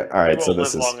 Well, all right.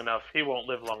 He won't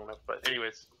live long enough. But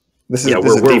anyways.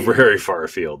 we're very far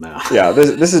afield now. Yeah,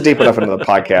 this is deep enough into the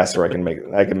podcast where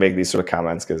I can make these sort of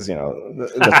comments because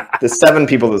the 7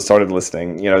 people that started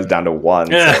listening, is down to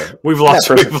 1. Yeah, so we've lost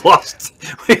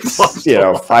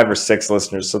 5 or 6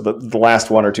 listeners. So the last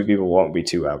 1 or 2 people won't be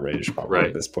too outraged probably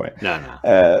at this point. No.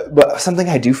 But something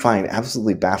I do find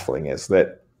absolutely baffling is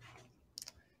that,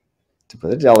 to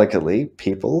put it delicately,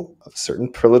 people of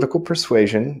certain political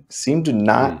persuasion seem to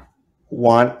not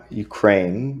want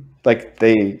Ukraine. Like,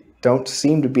 they don't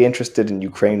seem to be interested in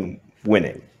Ukraine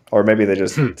winning, or maybe they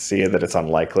just see that it's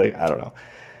unlikely. I don't know.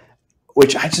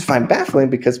 Which I just find baffling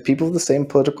because people of the same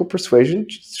political persuasion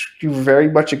are very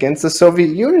much against the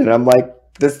Soviet Union. I'm like,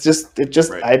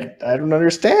 I don't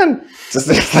understand. Just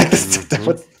like this,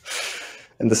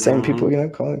 and the same people,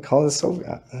 calling the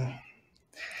Soviet.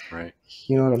 Right.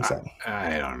 You know what I'm saying?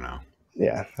 I don't know.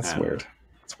 Yeah, that's weird.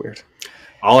 It's weird.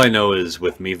 All I know is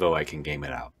with Mevo, I can game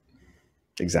it out.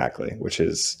 Exactly, which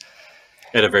is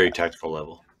at a very tactical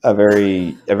level. A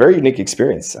very unique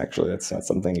experience, actually. That's not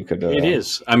something you could. It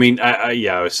is. I mean,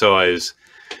 So I was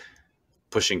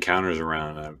pushing counters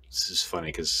around. This is funny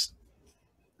because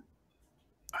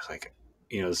I was like,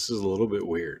 this is a little bit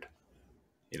weird.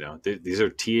 These are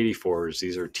T-84s.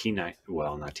 These are T9.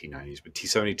 Well, not T90s, but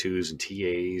T-72s and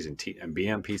T-80s and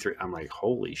BMP-3. I'm like,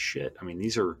 holy shit! I mean,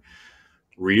 these are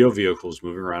real vehicles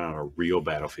moving around on a real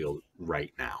battlefield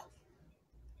right now.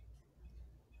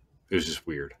 It was just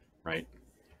weird, right?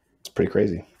 It's pretty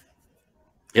crazy.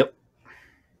 Yep.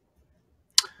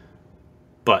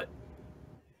 But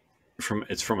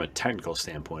from a technical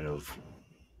standpoint of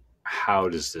how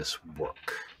does this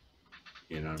work?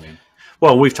 You know what I mean?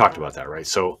 Well, we've talked about that, right?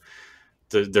 So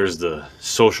there's the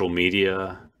social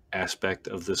media aspect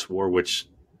of this war, which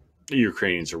the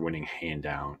Ukrainians are winning hands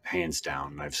down.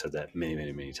 And I've said that many,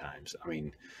 many, many times. I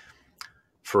mean,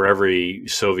 for every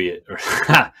Soviet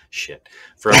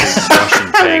for every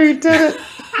Russian tank, We did it.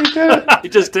 I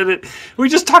just did it. We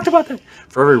just talked about that.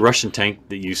 For every Russian tank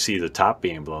that you see the top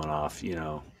being blown off,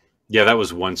 that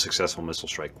was one successful missile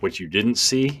strike. What you didn't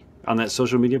see on that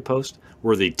social media post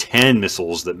were the 10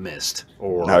 missiles that missed.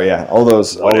 Or all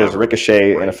those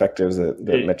ricochet ineffectives that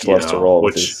Mitch loves to roll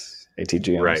with his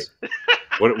ATGMs. Right.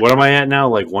 What am I at now?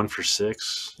 Like 1 for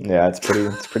 6? Yeah, it's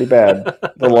pretty bad.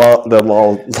 The law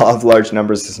of large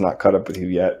numbers has not caught up with you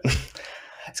yet.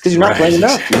 It's because you're not playing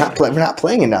enough. We're not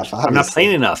playing enough. Obviously. I'm not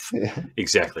playing enough. Yeah.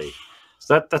 Exactly.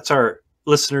 So that's our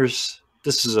listeners.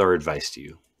 This is our advice to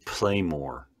you: play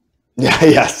more. Yeah.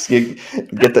 Yes. You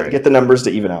get the numbers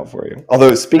to even out for you.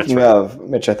 Although speaking of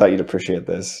Mitch, I thought you'd appreciate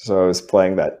this. So I was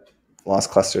playing that Lost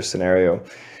Cluster scenario.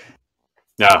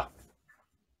 No.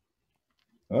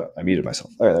 Oh, I muted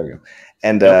myself. All right, there we go.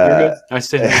 And you're good. I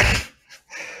stay.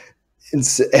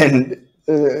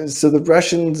 So the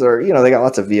Russians are, they got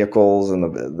lots of vehicles, and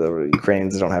the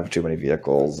Ukrainians don't have too many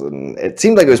vehicles, and it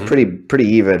seemed like it was pretty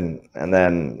even. And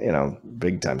then,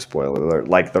 big time spoiler alert,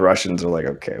 like the Russians are like,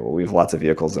 okay, well, we have lots of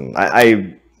vehicles, and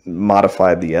I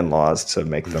modified the in-laws to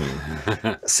make them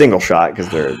single shot because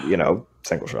they're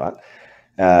single shot.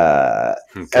 And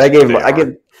I gave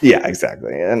yeah,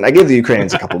 exactly. And I gave the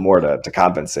Ukrainians a couple more to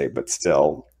compensate, but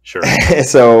still. Sure.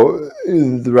 So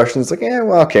the Russians like,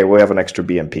 well, okay, we have an extra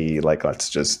BMP. Like, let's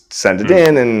just send it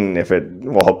in, and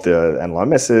we'll hope the NLAW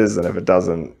misses, and if it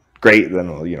doesn't, great.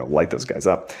 Then we'll light those guys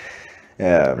up.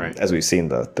 As we've seen,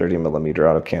 the 30mm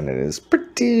autocannon is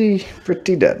pretty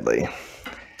deadly.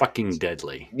 Fucking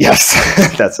deadly. Yes,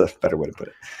 that's a better way to put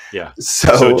it. Yeah.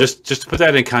 So just to put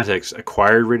that in context,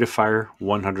 acquired rate of fire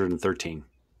 113.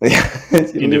 Yeah,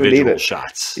 individual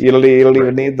shots. You don't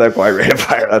even need the acquired rate of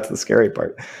fire. That's the scary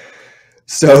part.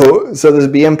 So this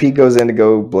BMP goes in to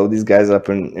go blow these guys up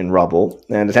in rubble,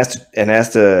 and it has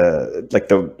to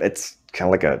it's kind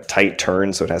of like a tight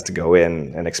turn, so it has to go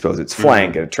in and expose its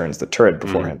flank, and it turns the turret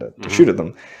beforehand to shoot at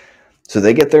them. So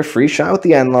they get their free shot with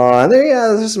the NLAW, and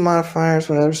there's some modifiers,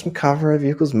 whatever, some cover,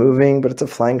 vehicles moving, but it's a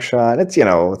flank shot. It's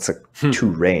it's a 2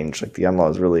 range. Like the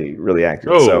NLAW is really, really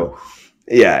accurate. Oh. So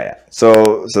yeah.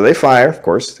 So they fire, of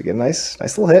course, to get a nice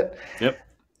little hit. Yep.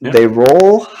 They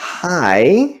roll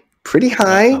high, pretty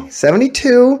high,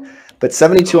 72, but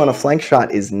 72 on a flank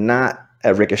shot is not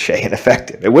a ricochet and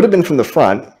effective. It would have been from the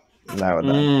front.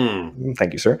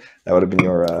 Thank you, sir. That would have been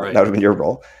your that would have been your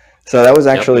roll. So that was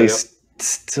actually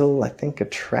still, I think, a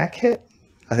track hit.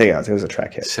 I think it was a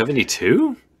track hit.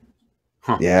 72?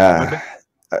 Huh. Yeah. Okay.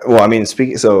 Well, I mean,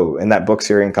 so in that book,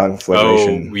 Syrian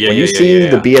Conflagration, when you see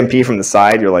the BMP from the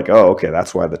side, you're like, oh, okay,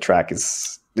 that's why the track it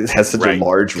has such a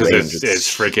large range.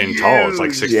 It's freaking tall. It's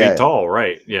like 6 feet tall,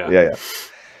 right? Yeah.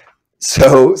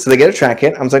 So they get a track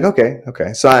hit. I was like, okay.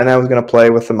 So I was going to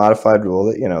play with the modified rule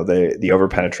that the over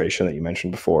penetration that you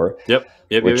mentioned before. Yep.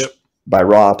 By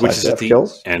raw which is at ATSFE the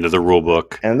kills. end of the rule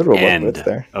book. And the rule book, End it's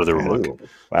there. of the End rule of book.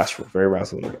 Last, very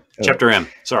last of the book. Chapter M.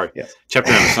 Sorry. Yes.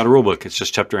 Chapter M. It's not a rule book. It's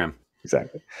just Chapter M.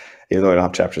 Exactly. Even though we don't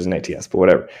have chapters in ATS, but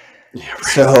whatever. Yeah, right.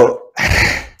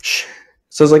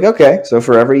 So it's like, okay, so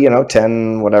for every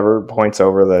 10 whatever points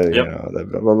over the the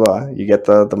blah blah blah, you get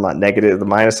the negative, the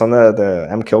minus on the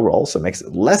M kill roll, so it makes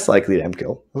it less likely to M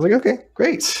kill. I was like, okay,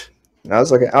 great. And I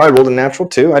was like, I rolled a natural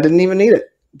 2. I didn't even need it.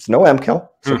 It's no M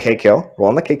kill, so K kill. Roll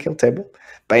on the K kill table.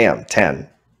 Bam, 10.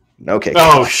 No K kill.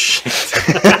 Oh shit.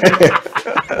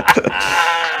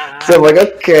 So I'm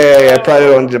like, okay, I probably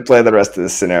don't need to play the rest of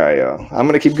this scenario. I'm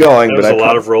going to keep going. There was a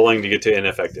lot of rolling to get to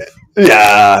ineffective.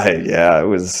 Yeah, it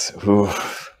was.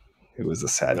 It was a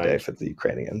sad day for the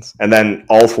Ukrainians. And then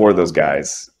all 4 of those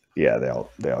guys, they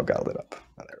all got lit up.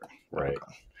 Right.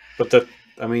 But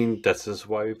that's just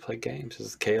why we play games.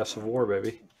 It's the chaos of war,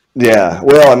 baby. Yeah.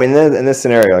 Well, I mean, in this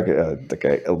scenario, like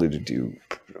I alluded to,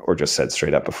 or just said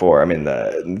straight up before, I mean,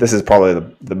 this is probably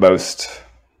the most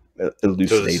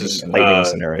elucidating, enlightening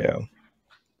scenario.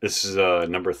 This is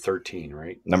number 13,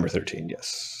 right? Number 13,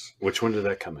 yes. Which one did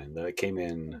that come in? That came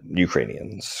in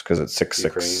Ukrainians, because it's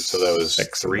 6-6. So that was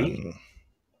 3.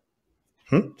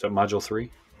 Is that module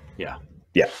 3? Yeah.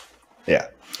 Yeah.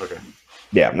 Okay.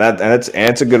 Yeah, and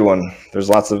it's a good one. There's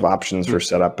lots of options for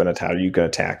setup and how you can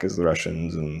attack as the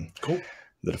Russians and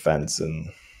the defense and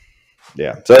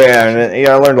So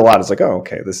I learned a lot. It's like, oh,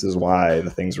 okay, this is why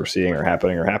the things we're seeing are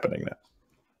happening now.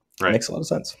 Right. It makes a lot of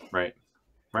sense. Right.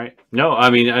 No, I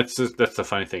mean that's the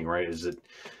funny thing, right? Is that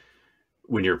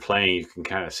when you're playing, you can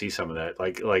kind of see some of that.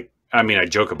 Like I mean, I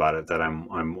joke about it that I'm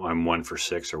 1 for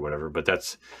 6 or whatever, but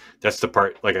that's the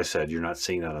part. Like I said, you're not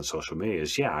seeing that on social media.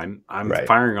 I'm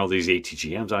firing all these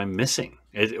ATGMs. I'm missing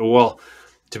it. Well,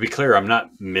 to be clear, I'm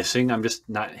not missing. I'm just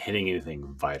not hitting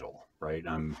anything vital. Right.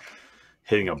 I'm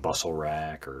hitting a bustle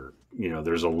rack or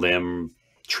there's a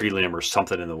tree limb or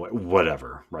something in the way,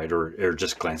 whatever. Right. Or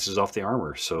just glances off the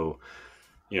armor. So.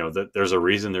 That there's a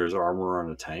reason there's armor on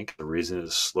a tank. The reason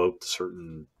it's sloped a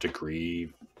certain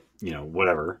degree,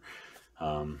 whatever.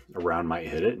 A round might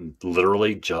hit it and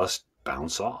literally just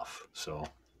bounce off. So,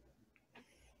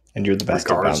 and you're the best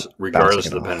regardless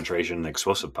of the penetration and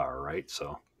explosive power, right?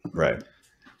 So, right.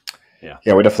 Yeah.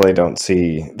 We definitely don't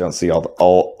see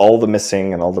all the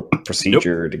missing and all the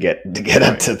procedure to get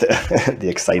up to the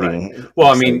exciting. Right.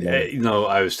 Well, I mean,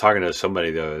 I was talking to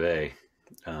somebody the other day.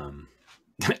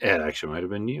 It actually might have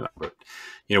been you, but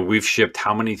we've shipped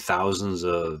how many thousands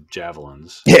of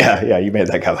javelins? Yeah, you made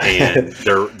that comment. And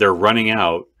they're running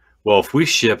out. Well, if we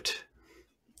shipped,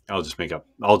 I'll just make up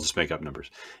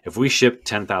numbers. If we shipped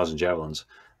 10,000 javelins,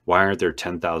 why aren't there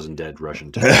 10,000 dead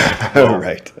Russian tanks? Well,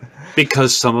 right.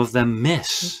 Because some of them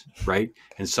miss, right,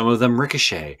 and some of them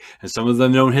ricochet, and some of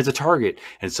them don't hit the target,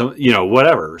 and some,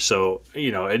 whatever. So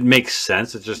it makes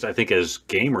sense. It's just I think as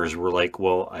gamers we're like,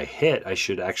 well, I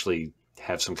should actually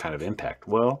have some kind of impact.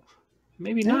 Well,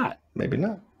 maybe not. Maybe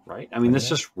not. Right? I mean, that's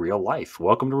just real life.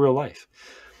 Welcome to real life.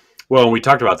 Well, we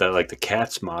talked about that, like the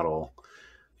CATS model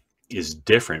is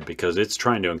different because it's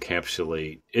trying to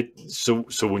encapsulate it. So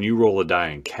when you roll a die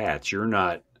in CATS,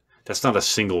 that's not a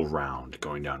single round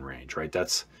going down range, right?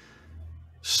 That's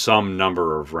some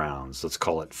number of rounds. Let's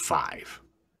call it 5,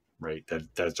 right?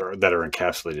 That are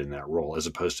encapsulated in that roll, as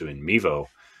opposed to in MEVO,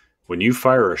 when you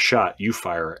fire a shot, you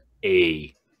fire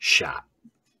a shot.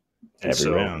 And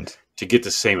every round. To get the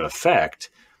same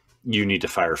effect, you need to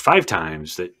fire 5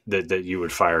 times that you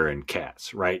would fire in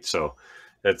CATS, right? So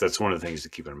that's one of the things to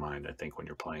keep in mind, I think, when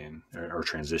you're playing or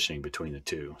transitioning between the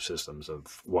two systems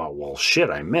of, well, shit,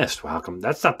 I missed. Well, how come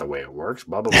that's not the way it works?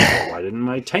 Blah, blah, blah. Why didn't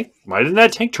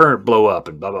that tank turret blow up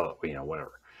and blah, blah,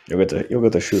 whatever. You'll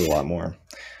get to shoot a lot more.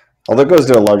 Although it goes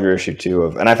to a larger issue too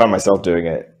and I found myself doing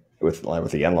it with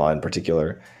the N-Law in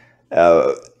particular.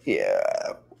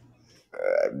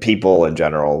 People in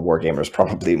general, wargamers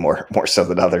probably more so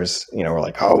than others, we're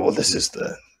like, oh, well, this is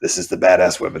the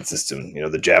badass weapon system.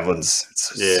 The javelins,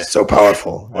 it's so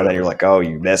powerful. And then you're like, oh,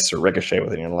 you miss or ricochet with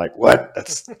it. And you're like, what?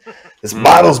 This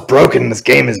model's broken. This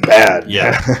game is bad.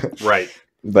 Yeah, right.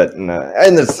 But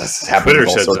and this happens with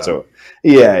all sorts of.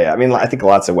 Yeah. I mean, I think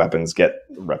lots of weapons get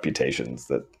reputations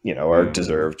that are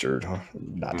deserved or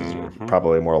not deserved.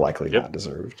 Probably more likely not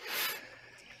deserved.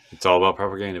 It's all about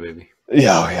propaganda, baby.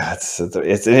 Yeah,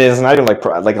 it is not even like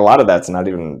a lot of that's not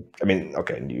even. I mean,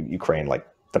 okay, Ukraine, like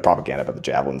the propaganda about the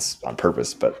javelins on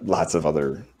purpose, but lots of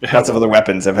other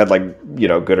weapons have had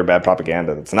good or bad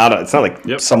propaganda. It's not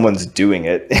like someone's doing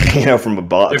it, from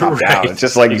above top down. It's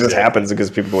just like it just happens because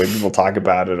people talk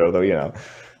about it, although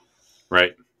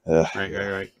Right.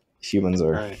 Right. Humans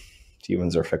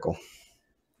are fickle.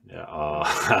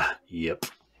 Yeah. Yep.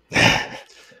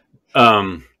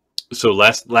 So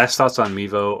last thoughts on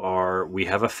Mevo are we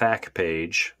have a FAQ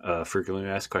page, frequently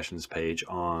asked questions page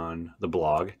on the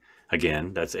blog.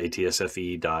 Again, that's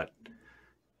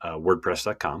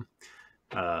atsfe.wordpress.com.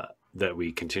 That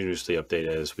we continuously update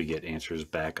as we get answers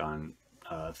back on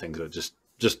things that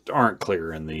just aren't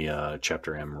clear in the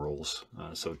Chapter M rules.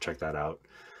 So check that out.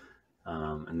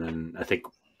 And then I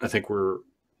think we're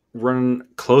running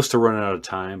close to running out of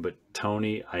time. But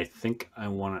Tony, I think I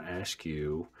want to ask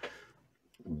you,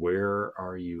 where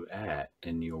are you at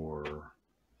in your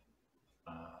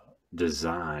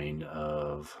design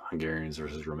of Hungarians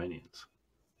versus Romanians?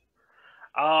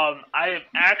 I am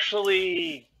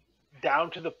actually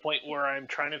down to the point where I'm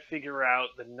trying to figure out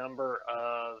the number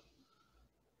of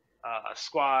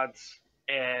squads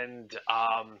and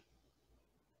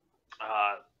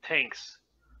tanks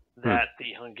that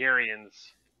the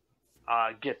Hungarians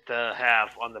get to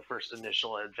have on the first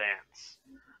initial advance.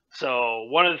 So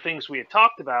one of the things we had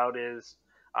talked about is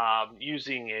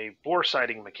using a bore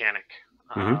sighting mechanic.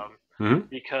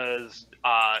 Because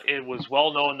it was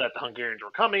well known that the Hungarians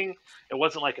were coming. It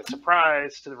wasn't like a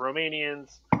surprise to the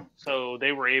Romanians, so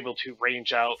they were able to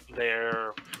range out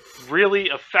their really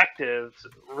effective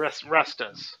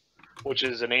Restas, which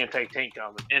is an anti-tank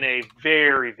gun, and a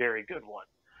very, very good one.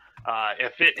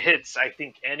 If it hits, I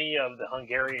think, any of the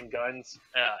Hungarian guns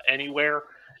anywhere,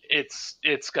 it's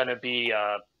going to be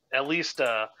at least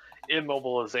a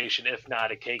immobilization, if not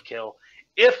a K-kill,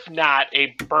 if not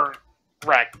a burnt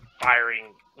wreck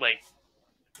firing like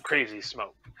crazy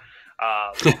smoke.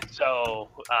 Yeah,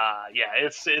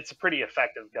 it's a pretty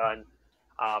effective gun.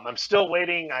 I'm still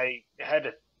waiting. I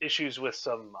had issues with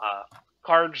some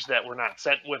cards that were not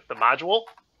sent with the module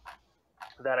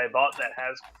that I bought that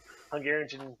has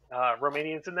Hungarians and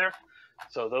Romanians in there.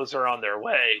 So those are on their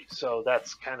way. So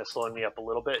that's kind of slowing me up a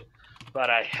little bit. But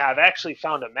I have actually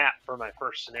found a map for my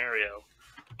first scenario,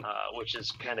 which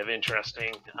is kind of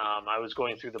interesting. I was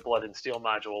going through the Blood and Steel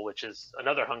module, which is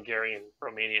another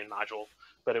Hungarian-Romanian module,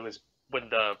 but it was when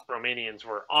the Romanians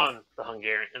were on the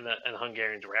Hungarian and the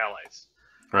Hungarians were allies.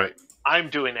 Right. I'm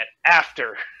doing it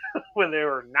after when they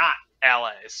were not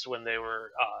allies, when they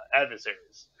were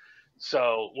adversaries.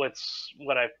 So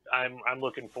I'm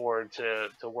looking forward to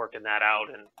working that out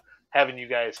and having you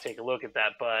guys take a look at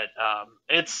that. But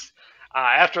it's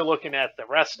after looking at the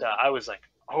Resta, I was like,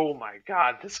 oh my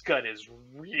god, this gun is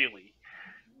really,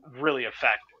 really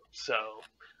effective. So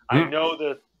I know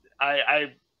that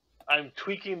I'm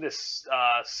tweaking this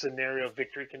scenario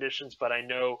victory conditions, but I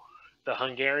know the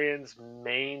Hungarians'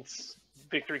 main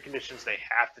victory conditions, they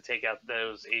have to take out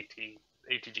those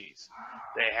ATGs.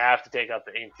 They have to take out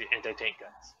the anti-tank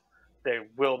guns. They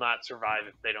will not survive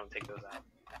if they don't take those out.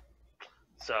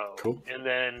 So, cool. And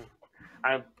then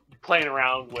I'm playing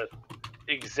around with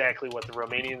exactly what the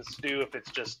Romanians do. If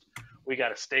it's just we got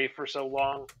to stay for so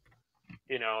long,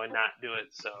 and not do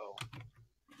it. So,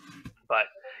 but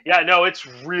yeah, no, it's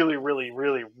really, really,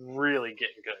 really, really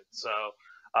getting good. So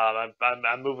I'm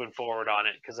moving forward on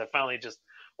it because I finally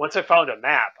once I found a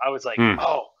map, I was like,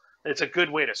 oh, it's a good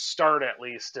way to start at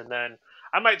least, and then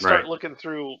I might start looking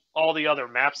through all the other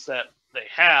maps that they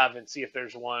have and see if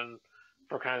there's one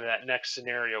for kind of that next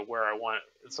scenario where I want.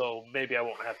 So maybe I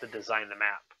won't have to design the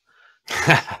map.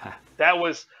 that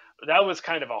was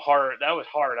kind of hard.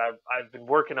 I've been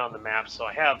working on the map, so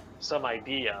I have some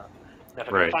idea. And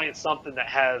if I can find something that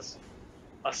has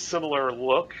a similar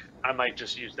look, I might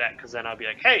just use that because then I'll be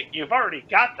like, hey, you've already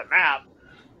got the map.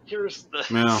 Here's the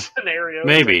scenario.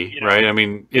 Maybe, right? I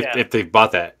mean, if they've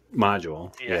bought that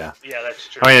module, yeah, that's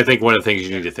true. I mean, I think one of the things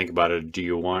you need to think about it: do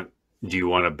you want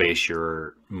to base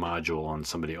your module on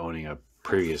somebody owning a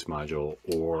previous module,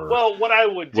 or what I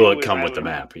would do will it come with the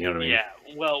map? You know what I mean? Yeah.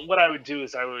 Well, what I would do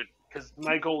is because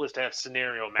my goal is to have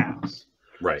scenario maps.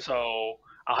 Right. So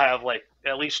I'll have like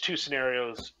at least 2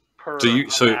 scenarios per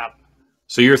map.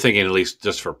 So you're thinking at least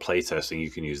just for playtesting,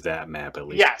 you can use that map at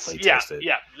least. Yes, to play test it.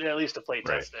 Yeah, at least to play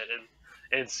test it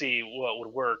and see what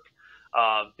would work.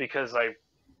 Because I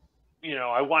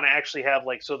want to actually have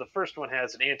so the first one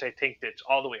has an anti-tank ditch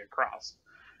all the way across,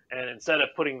 and instead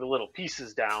of putting the little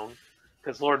pieces down,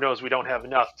 because Lord knows we don't have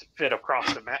enough to fit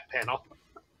across the map panel,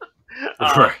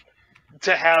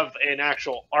 to have an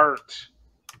actual art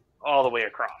all the way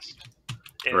across.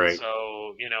 And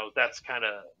so that's kind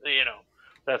of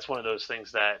that's one of those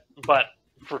things but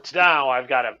for now, I've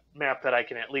got a map that I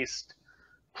can at least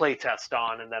play test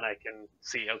on, and then I can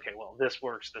see, okay, well, this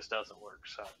works, this doesn't work.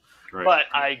 So, but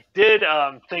I did,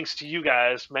 thanks to you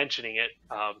guys mentioning it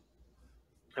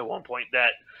at one point,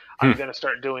 that I'm going to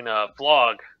start doing a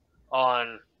vlog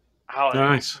on I'm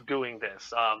Nice. doing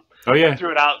this. Oh I yeah.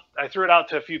 threw it out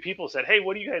to a few people. Said, "Hey,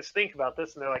 what do you guys think about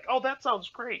this?" And they're like, "Oh, that sounds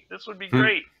great. This would be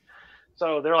great."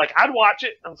 So they're like, "I'd watch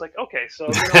it." I was like, "Okay." So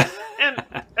and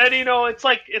it's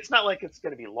like it's not like it's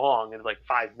going to be long. It's like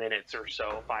 5 minutes or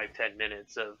so, 5-10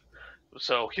 minutes of.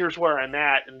 So here's where I'm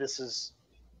at, and this is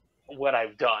what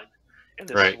I've done, and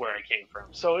this is where I came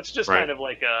from. So it's just kind of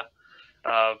like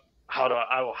how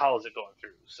is it going through?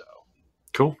 So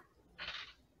Cool.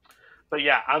 But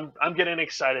yeah, I'm getting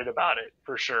excited about it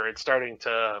for sure. It's starting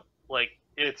to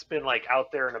it's been like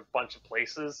out there in a bunch of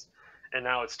places, and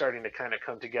now it's starting to kind of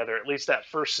come together. At least that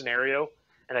first scenario,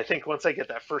 and I think once I get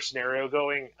that first scenario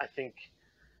going, I think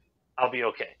I'll be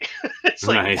okay. It's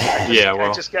like Nice.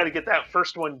 I just got to get that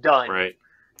first one done, Right.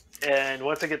 and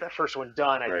once I get that first one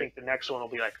done, I think the next one will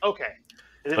be like, okay.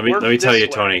 Let me tell you,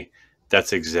 Tony,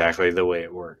 that's exactly the way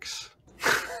it works.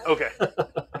 Okay.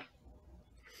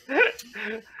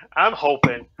 I'm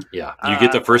hoping. Yeah, you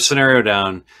get the first scenario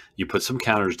down, you put some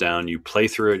counters down, you play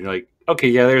through it, and you're like, okay,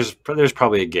 yeah, there's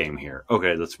probably a game here.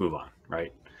 Okay, let's move on,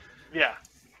 right? Yeah.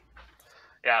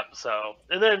 Yeah, so,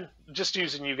 and then just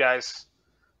using you guys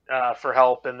for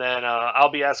help, and then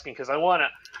I'll be asking, because I want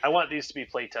these to be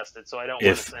play tested, so I don't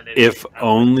want to send it. If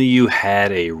only you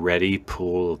had a ready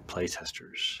pool of play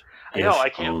testers. I know, I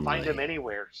can't find them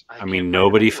anywhere. I mean,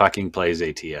 nobody fucking plays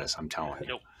ATS, I'm telling you.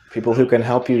 Nope. People who can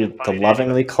help you to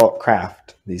lovingly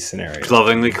craft these scenarios.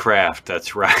 Lovingly craft,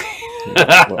 that's right.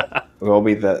 will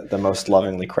be the most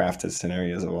lovingly crafted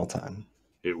scenarios of all time.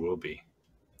 It will be.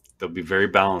 They'll be very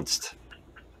balanced.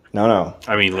 No.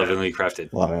 I mean, lovingly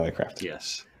crafted. Lovingly crafted.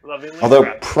 Yes.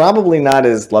 Although probably not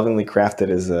as lovingly crafted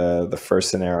as the first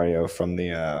scenario from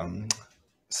the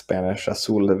Spanish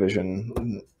Azul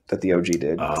division that the OG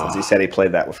did. As he said, he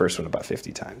played that first one about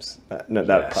 50 times. I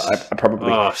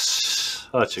probably... Oh,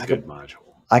 such a good module.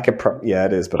 Yeah,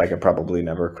 it is, but I could probably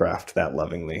never craft that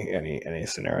lovingly any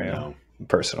scenario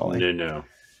personally. No.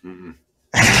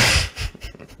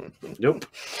 Nope.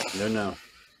 No.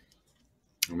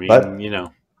 I mean, but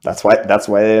that's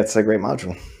why it's a great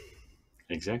module.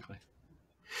 Exactly.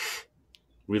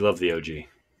 We love the OG.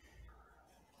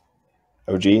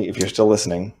 OG, if you're still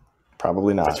listening,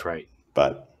 probably not. That's right.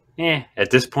 But at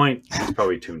this point, it's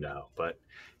probably tuned out. But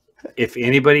if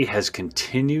anybody has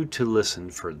continued to listen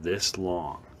for this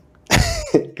long,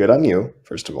 good on you,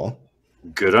 first of all.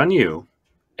 Good on you.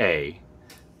 A.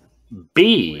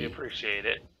 B. We appreciate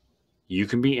it. You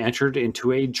can be entered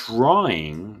into a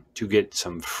drawing to get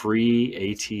some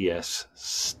free ATS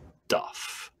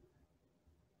stuff.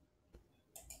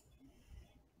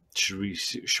 Should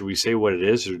we say what it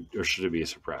is, or should it be a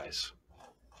surprise?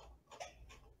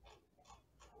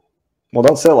 Well,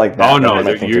 don't say it like that. Oh no,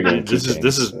 this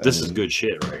is good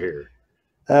shit right here.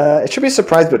 It should be a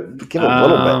surprise, but give it a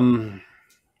little bit.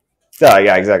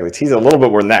 Yeah, exactly. Tease it a little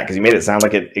bit more than that, because you made it sound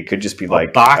like it could just be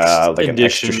like boxed like an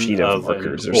extra edition sheet of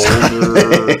markers or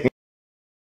something.